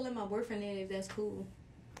finna go let my boyfriend in if that's cool.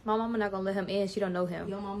 My mama not gonna let him in. She don't know him.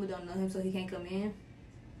 Your mama don't know him, so he can't come in.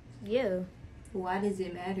 Yeah. Why does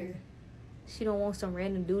it matter? She don't want some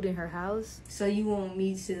random dude in her house. So you want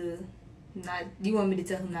me to not? You want me to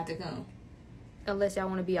tell him not to come? Unless y'all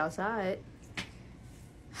want to be outside.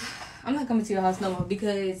 I'm not coming to your house no more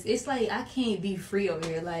because it's like I can't be free over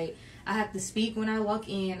here. Like I have to speak when I walk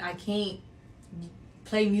in. I can't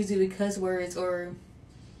play music with cuss words, or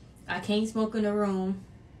I can't smoke in the room.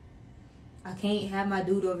 I can't have my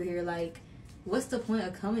dude over here. Like, what's the point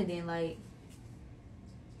of coming then? Like,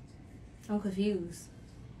 I'm confused.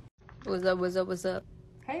 What's up, what's up, what's up?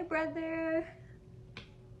 Hey, brother.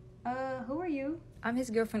 Who are you? I'm his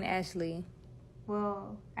girlfriend, Ashley.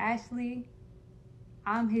 Well, Ashley,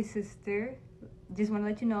 I'm his sister. Just want to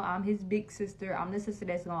let you know, I'm his big sister. I'm the sister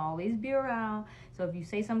that's going to always be around. So if you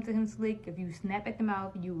say something to him slick, if you snap at the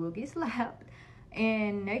mouth, you will get slapped.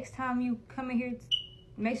 And next time you come in here,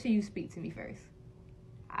 make sure you speak to me first.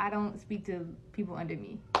 I don't speak to people under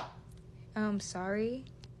me. Sorry.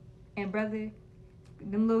 And brother,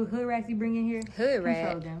 them little hood rats you bring in here, Hood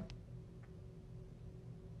rat? control them.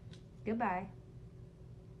 Goodbye.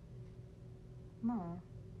 Mom,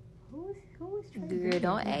 who is Trey? Girl,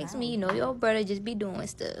 don't ask me. You know your brother just be doing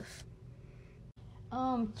stuff.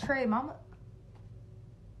 Trey, mama,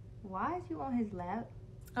 why is you on his lap?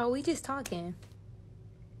 Oh, we just talking.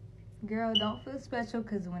 Girl, don't feel special,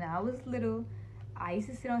 because when I was little, I used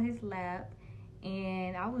to sit on his lap,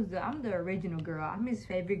 and I'm the original girl. I'm his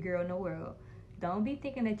favorite girl in the world. Don't be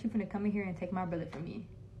thinking that you finna come in here and take my brother from me.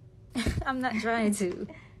 I'm not trying to.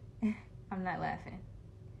 I'm not laughing.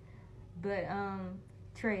 But,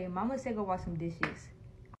 Trey, mama said go wash some dishes.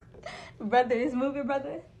 Brother, it's moving,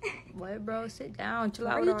 brother. What, bro? Sit down. Chill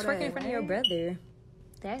Why out. are Why you you twerking twerking in front of your brother?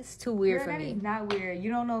 That's too weird Girl, for that me. is not weird. You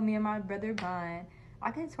don't know me and my brother bond.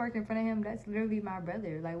 I can twerk in front of him. That's literally my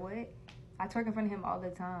brother. Like, what? I twerk in front of him all the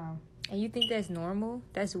time. And you think that's normal?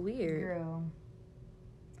 That's weird. Girl.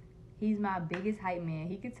 He's my biggest hype man.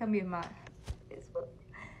 He could tell me if my...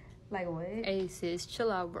 Like, what? Hey, sis,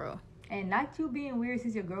 chill out, bro. And not you being weird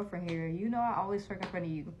since your girlfriend here. You know I always twerk in front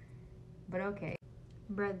of you. But okay.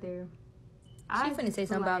 Brother. She finna say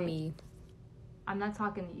something about me. I'm not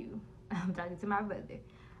talking to you. I'm talking to my brother.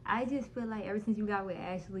 I just feel like ever since you got with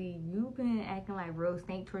Ashley, you've been acting like real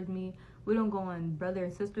stank towards me. We don't go on brother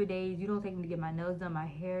and sister days. You don't take me to get my nails done, my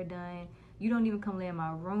hair done. You don't even come lay in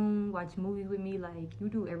my room, watch movies with me. Like, you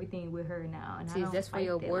do everything with her now. And Sis, that's for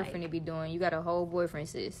your boyfriend to be doing. You got a whole boyfriend,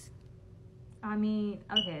 sis. I mean,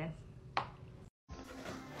 okay.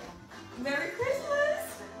 Merry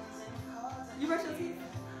Christmas! You brush your teeth?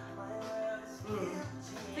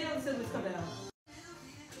 They don't say what's coming out.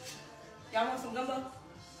 Y'all want some gumbo?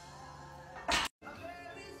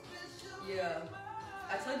 Yeah.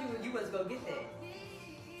 I told you you was gonna get that.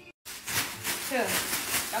 Here.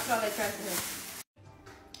 Y'all put all that trash in here.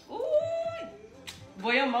 Ooh!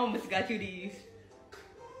 Boy, your moments got you these.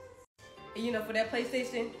 And you know, for that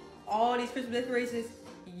PlayStation, all these Christmas decorations,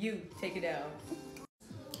 you take it down.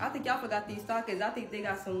 I think y'all forgot these stockings. I think they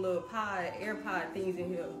got some little AirPod things in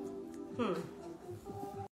here.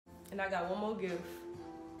 And I got one more gift.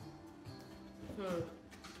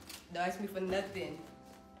 Don't ask me for nothing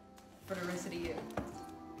for the rest of the year.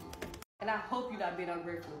 And I hope you're not being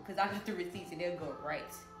ungrateful, because I got the receipts and they'll go right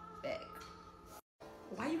back.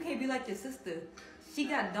 Why you can't be like your sister? She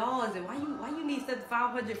got dolls, and why you need stuff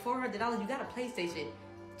 $500, $400? You got a PlayStation.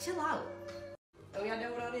 Chill out. And y'all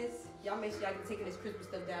done with all this? Y'all make sure y'all can take this Christmas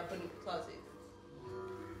stuff down, put it in the closet.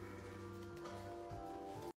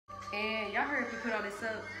 And y'all heard if you put all this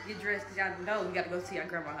up, get dressed, because y'all know we got to go see our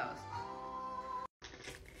grandma's house.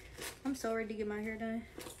 I'm so ready to get my hair done.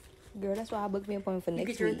 Girl, that's why I booked me an appointment for next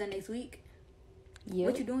week. You get yours done next week? Yeah.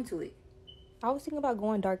 What you doing to it? I was thinking about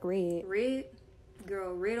going dark red. Red?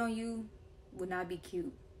 Girl, red on you would not be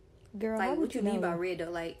cute. Girl, like, how what would you know? mean by red though?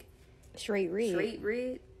 Like, straight red. Straight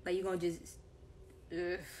red? Like, you gonna just,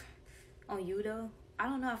 on you though? I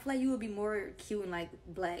don't know. I feel like you would be more cute in like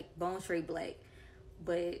black, bone straight black.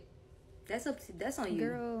 But that's on you.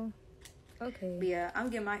 Girl, okay. But yeah, I'm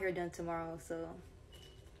getting my hair done tomorrow, so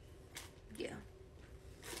yeah.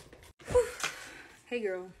 Whew. Hey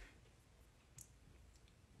girl,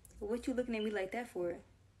 what you looking at me like that for?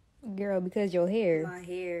 Girl, because your hair. My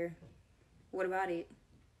hair. What about it?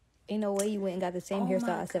 Ain't no way you went and got the same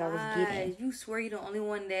hairstyle I said I was getting. You swear you're the only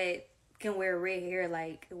one that can wear red hair.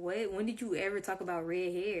 Like, what? When did you ever talk about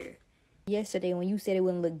red hair? Yesterday when you said it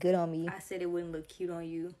wouldn't look good on me. I said it wouldn't look cute on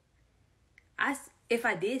you. If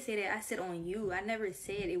I did say that, I said on you. I never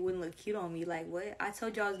said it wouldn't look cute on me. Like, what? I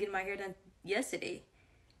told you I was getting my hair done yesterday.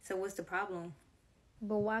 So what's the problem?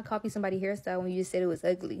 But why copy somebody's hairstyle when you just said it was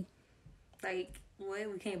ugly? Like,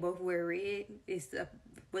 what? We can't both wear red?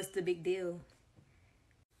 What's the big deal?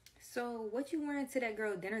 So, what you wearing to that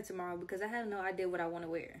girl dinner tomorrow? Because I have no idea what I want to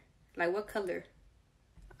wear. Like, what color?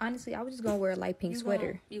 Honestly, I was just going to wear a light pink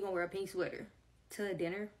sweater. You going to wear a pink sweater to a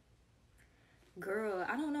dinner? Girl,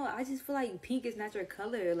 I don't know. I just feel like pink is not your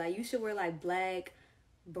color. Like, you should wear, like, black,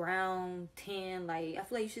 brown, tan. Like, I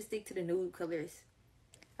feel like you should stick to the nude colors.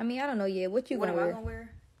 I mean, I don't know yet. What am I going to wear?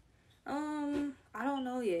 I don't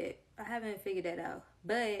know yet. I haven't figured that out.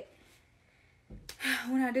 But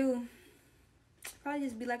when I do, probably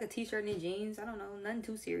just be like a t-shirt and jeans. I don't know. Nothing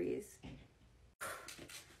too serious.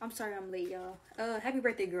 I'm sorry I'm late, y'all. Happy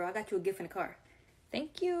birthday, girl. I got you a gift in the car.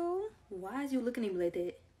 Thank you. Why is you looking at me like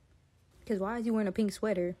that? Because why is you wearing a pink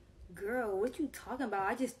sweater? Girl, what you talking about?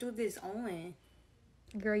 I just threw this on.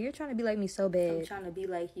 Girl, you're trying to be like me so bad. I'm trying to be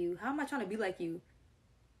like you. How am I trying to be like you?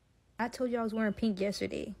 I told you I was wearing pink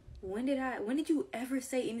yesterday. When did you ever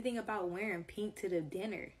say anything about wearing pink to the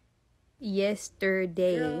dinner?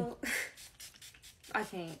 Yesterday. Girl, I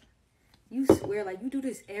can't. You swear like you do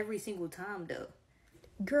this every single time though.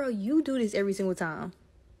 Girl, you do this every single time.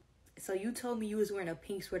 So you told me you was wearing a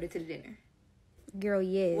pink sweater to the dinner. Girl,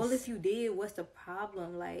 yes. Well, if you did, what's the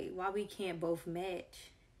problem? Like, why we can't both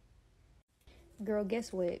match? Girl,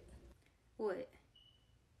 guess what? What?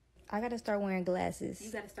 I gotta start wearing glasses.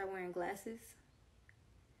 You gotta start wearing glasses?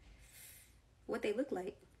 What they look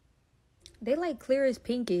like? They like clear as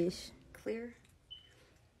pinkish. Clear?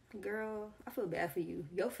 Girl, I feel bad for you.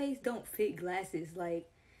 Your face don't fit glasses. Like,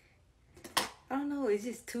 I don't know. It's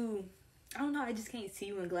just too... I don't know. I just can't see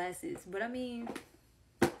you in glasses. But, I mean,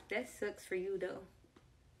 that sucks for you, though.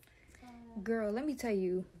 Girl, let me tell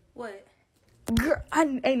you. What? Girl,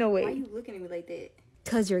 ain't no way. Why are you looking at me like that?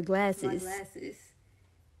 Cause your glasses. My glasses.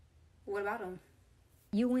 What about them?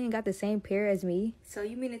 You went and got the same pair as me. So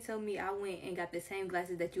you mean to tell me I went and got the same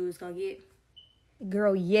glasses that you was gonna get?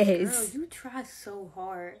 Girl, yes. Girl, you try so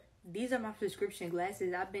hard. These are my prescription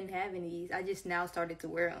glasses. I've been having these. I just now started to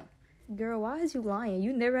wear them. Girl, why is you lying?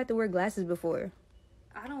 You never had to wear glasses before.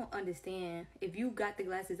 I don't understand. If you got the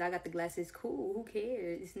glasses, I got the glasses. Cool. Who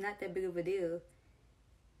cares? It's not that big of a deal.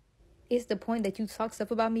 It's the point that you talk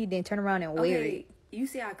stuff about me, then turn around and wear it. You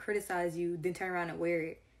say I criticize you, then turn around and wear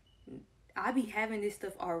it. I be having this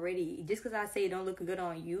stuff already. Just because I say it don't look good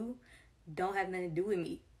on you, don't have nothing to do with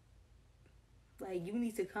me. Like, you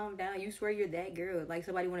need to calm down. You swear you're that girl. Like,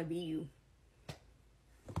 somebody want to be you.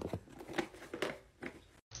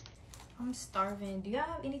 I'm starving. Do y'all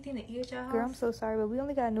have anything to eat at y'all house? Girl, I'm so sorry, but we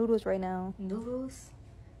only got noodles right now. Noodles?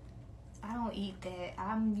 I don't eat that.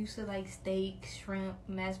 I'm used to, like, steak, shrimp,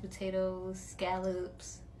 mashed potatoes,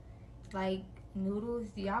 scallops. Like, Noodles?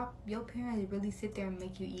 Your parents really sit there and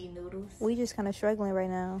make you eat noodles? We just kind of struggling right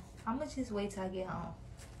now. I'ma just wait till I get home.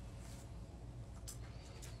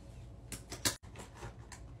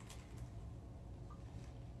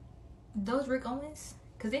 Those Rick Owens?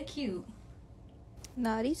 Cause they cute.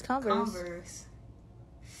 Nah, these Converse. Converse.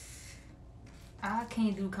 I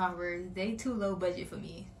can't do Converse. They too low budget for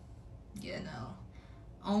me. Yeah, no.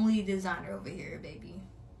 Only designer over here, baby.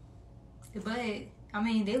 But I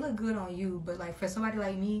mean, they look good on you. But like for somebody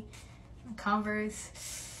like me, Converse,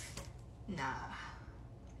 nah,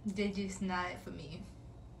 they're just not for me.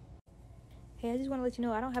 Hey, I just want to let you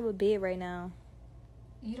know I don't have a bed right now.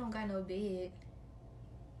 You don't got no bed.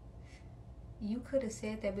 You could have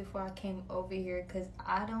said that before I came over here, because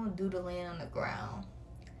I don't do the laying on the ground.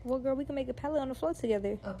 Well, girl, we can make a pallet on the floor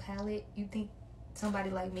together. A pallet? You think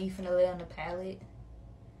somebody like me finna lay on the pallet?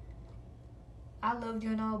 I loved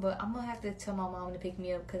you and all, but I'm gonna have to tell my mom to pick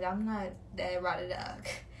me up, because I'm not that ride or dog.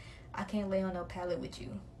 I can't lay on no pallet with you.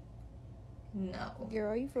 No.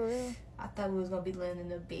 Girl, are you for real? I thought we was gonna be laying in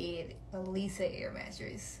the bed, at least an air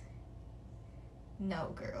mattress.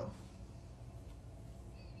 No, girl.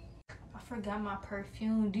 I forgot my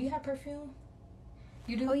perfume. Do you have perfume?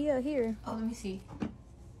 You do? Oh, yeah, here. Oh, let me see.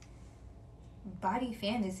 Body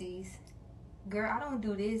Fantasies. Girl, I don't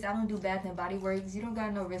do this. I don't do Bath and Body Works. You don't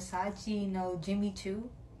got no Versace, no Jimmy Choo.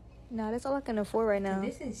 Nah, that's all I can afford right now.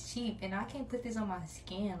 This is cheap, and I can't put this on my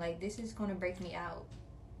skin. Like, this is gonna break me out.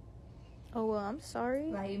 Oh, well, I'm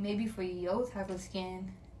sorry. Like, maybe for your type of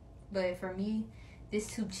skin, but for me, this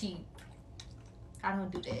too cheap. I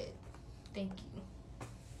don't do that. Thank you.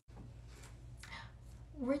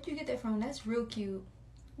 Where'd you get that from? That's real cute.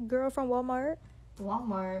 Girl, from Walmart.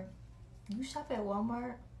 Walmart. You shop at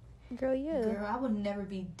Walmart? Girl, yeah. Girl, I would never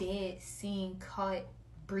be dead seeing, caught,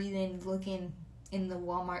 breathing, looking in the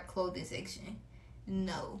Walmart clothing section.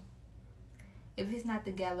 No. If it's not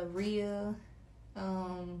the Galleria,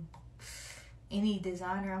 any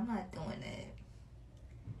designer, I'm not doing that.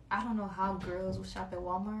 I don't know how girls will shop at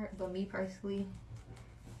Walmart, but me personally,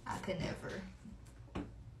 I could never.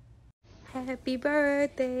 Happy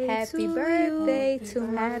birthday Happy to birthday you. to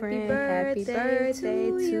my Happy friend. birthday Happy birthday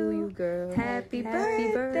to to you, you, girl. Happy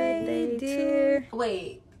birthday, birthday, dear.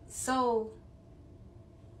 Wait, so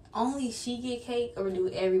only she get cake, or do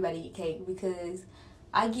everybody get cake? Because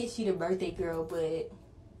I get she the birthday girl, but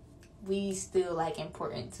we still like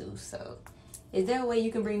important too. So is there a way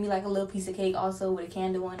you can bring me like a little piece of cake also with a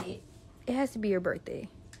candle on it? It has to be your birthday.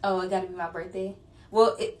 Oh, it gotta be my birthday?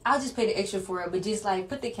 Well, I'll just pay the extra for it, but just like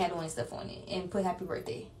put the candle and stuff on it and put happy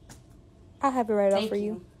birthday. I'll have it right Thank off for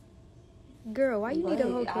you. Girl, why you need a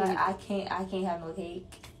whole cake? I can't have no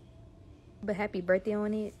cake. But happy birthday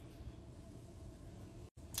on it.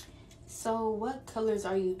 So what colors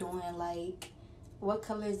are you doing? Like, what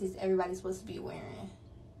colors is everybody supposed to be wearing?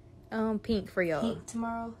 Pink for y'all. Pink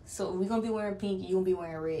tomorrow? So we're gonna be wearing pink, you gonna be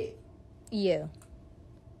wearing red. Yeah.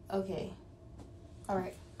 Okay.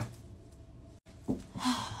 Alright.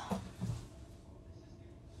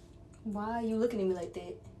 Why are you looking at me like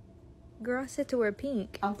that? Girl, I said to wear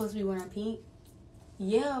pink. I'm supposed to be wearing pink?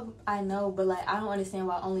 Yeah, I know, but like I don't understand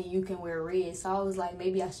why only you can wear red. So I was like,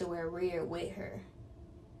 maybe I should wear red with her.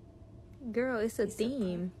 Girl, it's a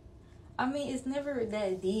theme. I mean, it's never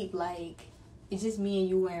that deep. Like, it's just me and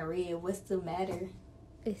you wearing red. What's the matter?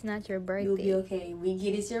 It's not your birthday. You'll be okay. We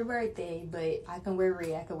get it's your birthday, but I can wear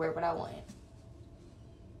red. I can wear what I want.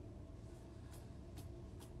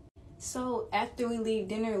 So after we leave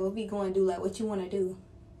dinner, what we going to do? Like, what you want to do?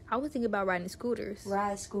 I was thinking about riding scooters.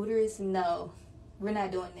 Ride scooters? No, we're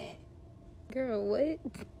not doing that. Girl, what?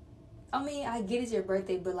 I mean, I get it's your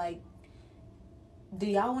birthday, but like, do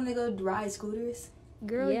y'all want to go ride scooters?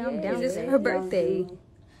 Girl, yeah, I'm down. It's It's her birthday.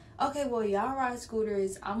 Okay, well, y'all ride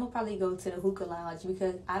scooters. I'm gonna probably go to the hookah lounge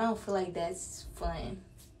because I don't feel like that's fun.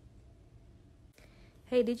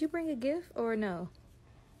 Hey, did you bring a gift or no?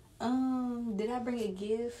 Did I bring a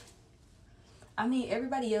gift? I mean,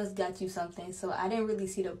 everybody else got you something, so I didn't really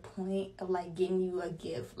see the point of like getting you a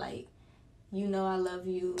gift. Like, you know, I love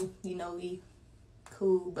you. You know, we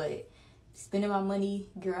cool, but spending my money,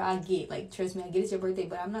 girl, I get. Like, trust me, I get it's your birthday,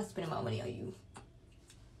 but I'm not spending my money on you.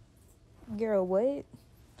 Girl, what?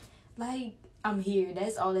 Like, I'm here.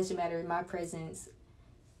 That's all that should matter. My presence.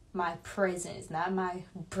 My presence, not my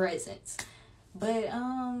presence. But,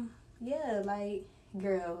 yeah, like,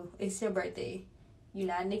 girl, it's your birthday. You're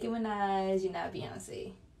not Nicki Minaj. You're not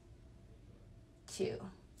Beyonce. Chill.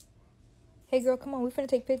 Hey, girl, come on. We finna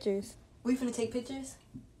take pictures. We finna take pictures?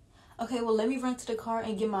 Okay, well, let me run to the car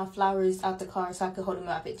and get my flowers out the car so I can hold them in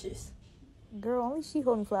my pictures. Girl, only she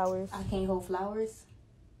holding flowers. I can't hold flowers?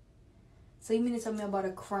 So you mean to tell me about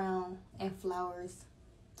a crown and flowers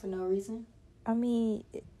for no reason? I mean,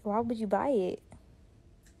 why would you buy it?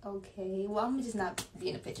 Okay, well, I'm just not be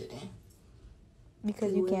in the picture then.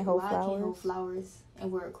 Because you can't hold why flowers? I can't hold flowers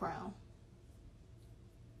and wear a crown?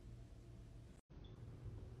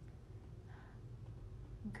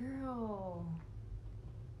 Girl,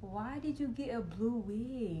 why did you get a blue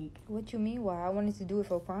wig? What you mean, why? I wanted to do it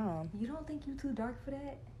for prom. You don't think you too dark for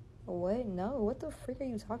that? What? No, what the freak are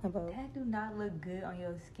you talking about? That do not look good on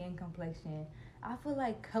your skin complexion. I feel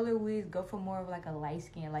like color wigs go for more of like a light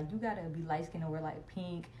skin. Like, you gotta be light skin and wear like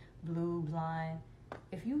pink, blue, blonde.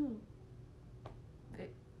 If you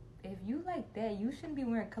like that, you shouldn't be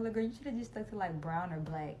wearing color, girl. You should have just stuck to like brown or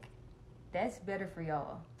black. That's better for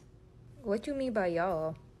y'all. What you mean by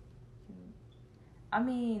y'all? I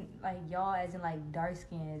mean, like, y'all as in like dark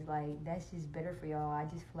skins. Like, that's just better for y'all. I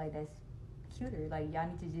just feel like that's cuter. Like, y'all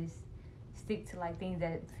need to just stick to like things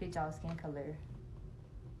that fit y'all skin color.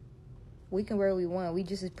 We can wear what we want. We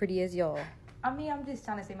just as pretty as y'all. I mean, I'm just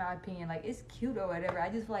trying to say my opinion. Like, it's cute or whatever. I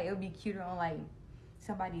just feel like it would be cuter on like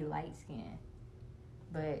somebody light skin.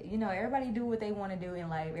 But, you know, everybody do what they want to do in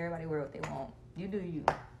life. Everybody wear what they want. You do you.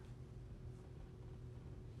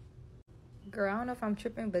 Girl, I don't know if I'm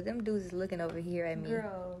tripping, but them dudes is looking over here at me.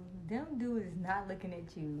 Girl, them dudes is not looking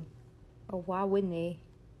at you. Oh, why wouldn't they?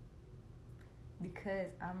 Because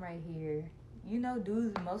I'm right here. You know,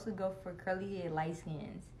 dudes mostly go for curly hair, light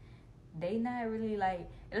skins. They not really like,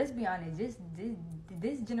 let's be honest,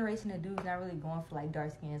 this generation of dudes not really going for like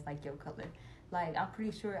dark skins like your color. Like, I'm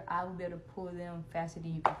pretty sure I will be able to pull them faster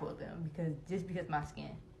than you can pull them because my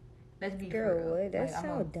skin. Let's be girl, for real. what? That's like,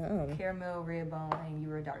 so dumb. Caramel red bone and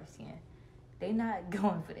you're a dark skin. They not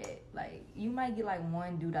going for that. Like, you might get like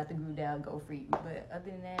one dude out the group that'll go for you, but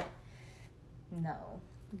other than that, no.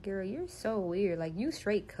 Girl, you're so weird. Like, you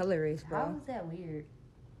straight colorist, bro. How is that weird?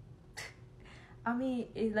 I mean,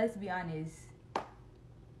 let's be honest.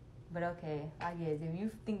 But okay, I guess if you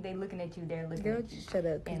think they looking at you, they're looking girl, at you. just shut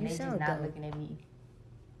up. And You they sound just not dumb. looking at me.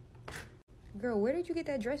 Girl, where did you get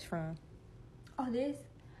that dress from? Oh, this?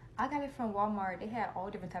 I got it from Walmart. They had all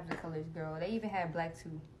different types of colors, girl. They even had black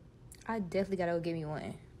too. I definitely gotta go get me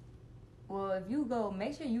one. Well, if you go,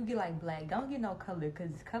 make sure you get like black. Don't get no color, because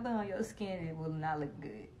color on your skin, it will not look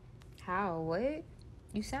good. How? What?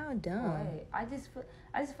 You sound dumb. What? I just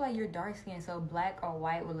feel like you're dark skinned, so black or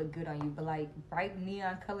white will look good on you. But like bright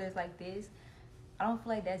neon colors like this, I don't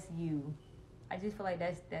feel like that's you. I just feel like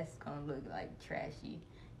that's gonna look like trashy.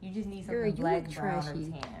 You just need something Girl, you black, look brown, trashy.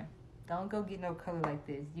 or tan. Don't go get no color like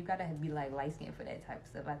this. You gotta be like light skinned for that type of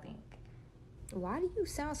stuff, I think. Why do you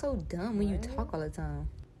sound so dumb when you talk all the time?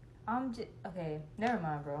 I'm just okay. Never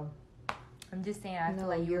mind, bro. I'm just saying. I No, feel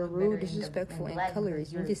like you're look rude, better disrespectful, in and black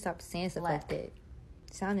colorist. You because need to stop saying stuff like black. that.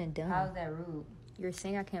 Sounding dumb. How's that rude? You're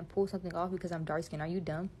saying I can't pull something off because I'm dark skinned. Are you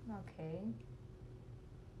dumb? Okay.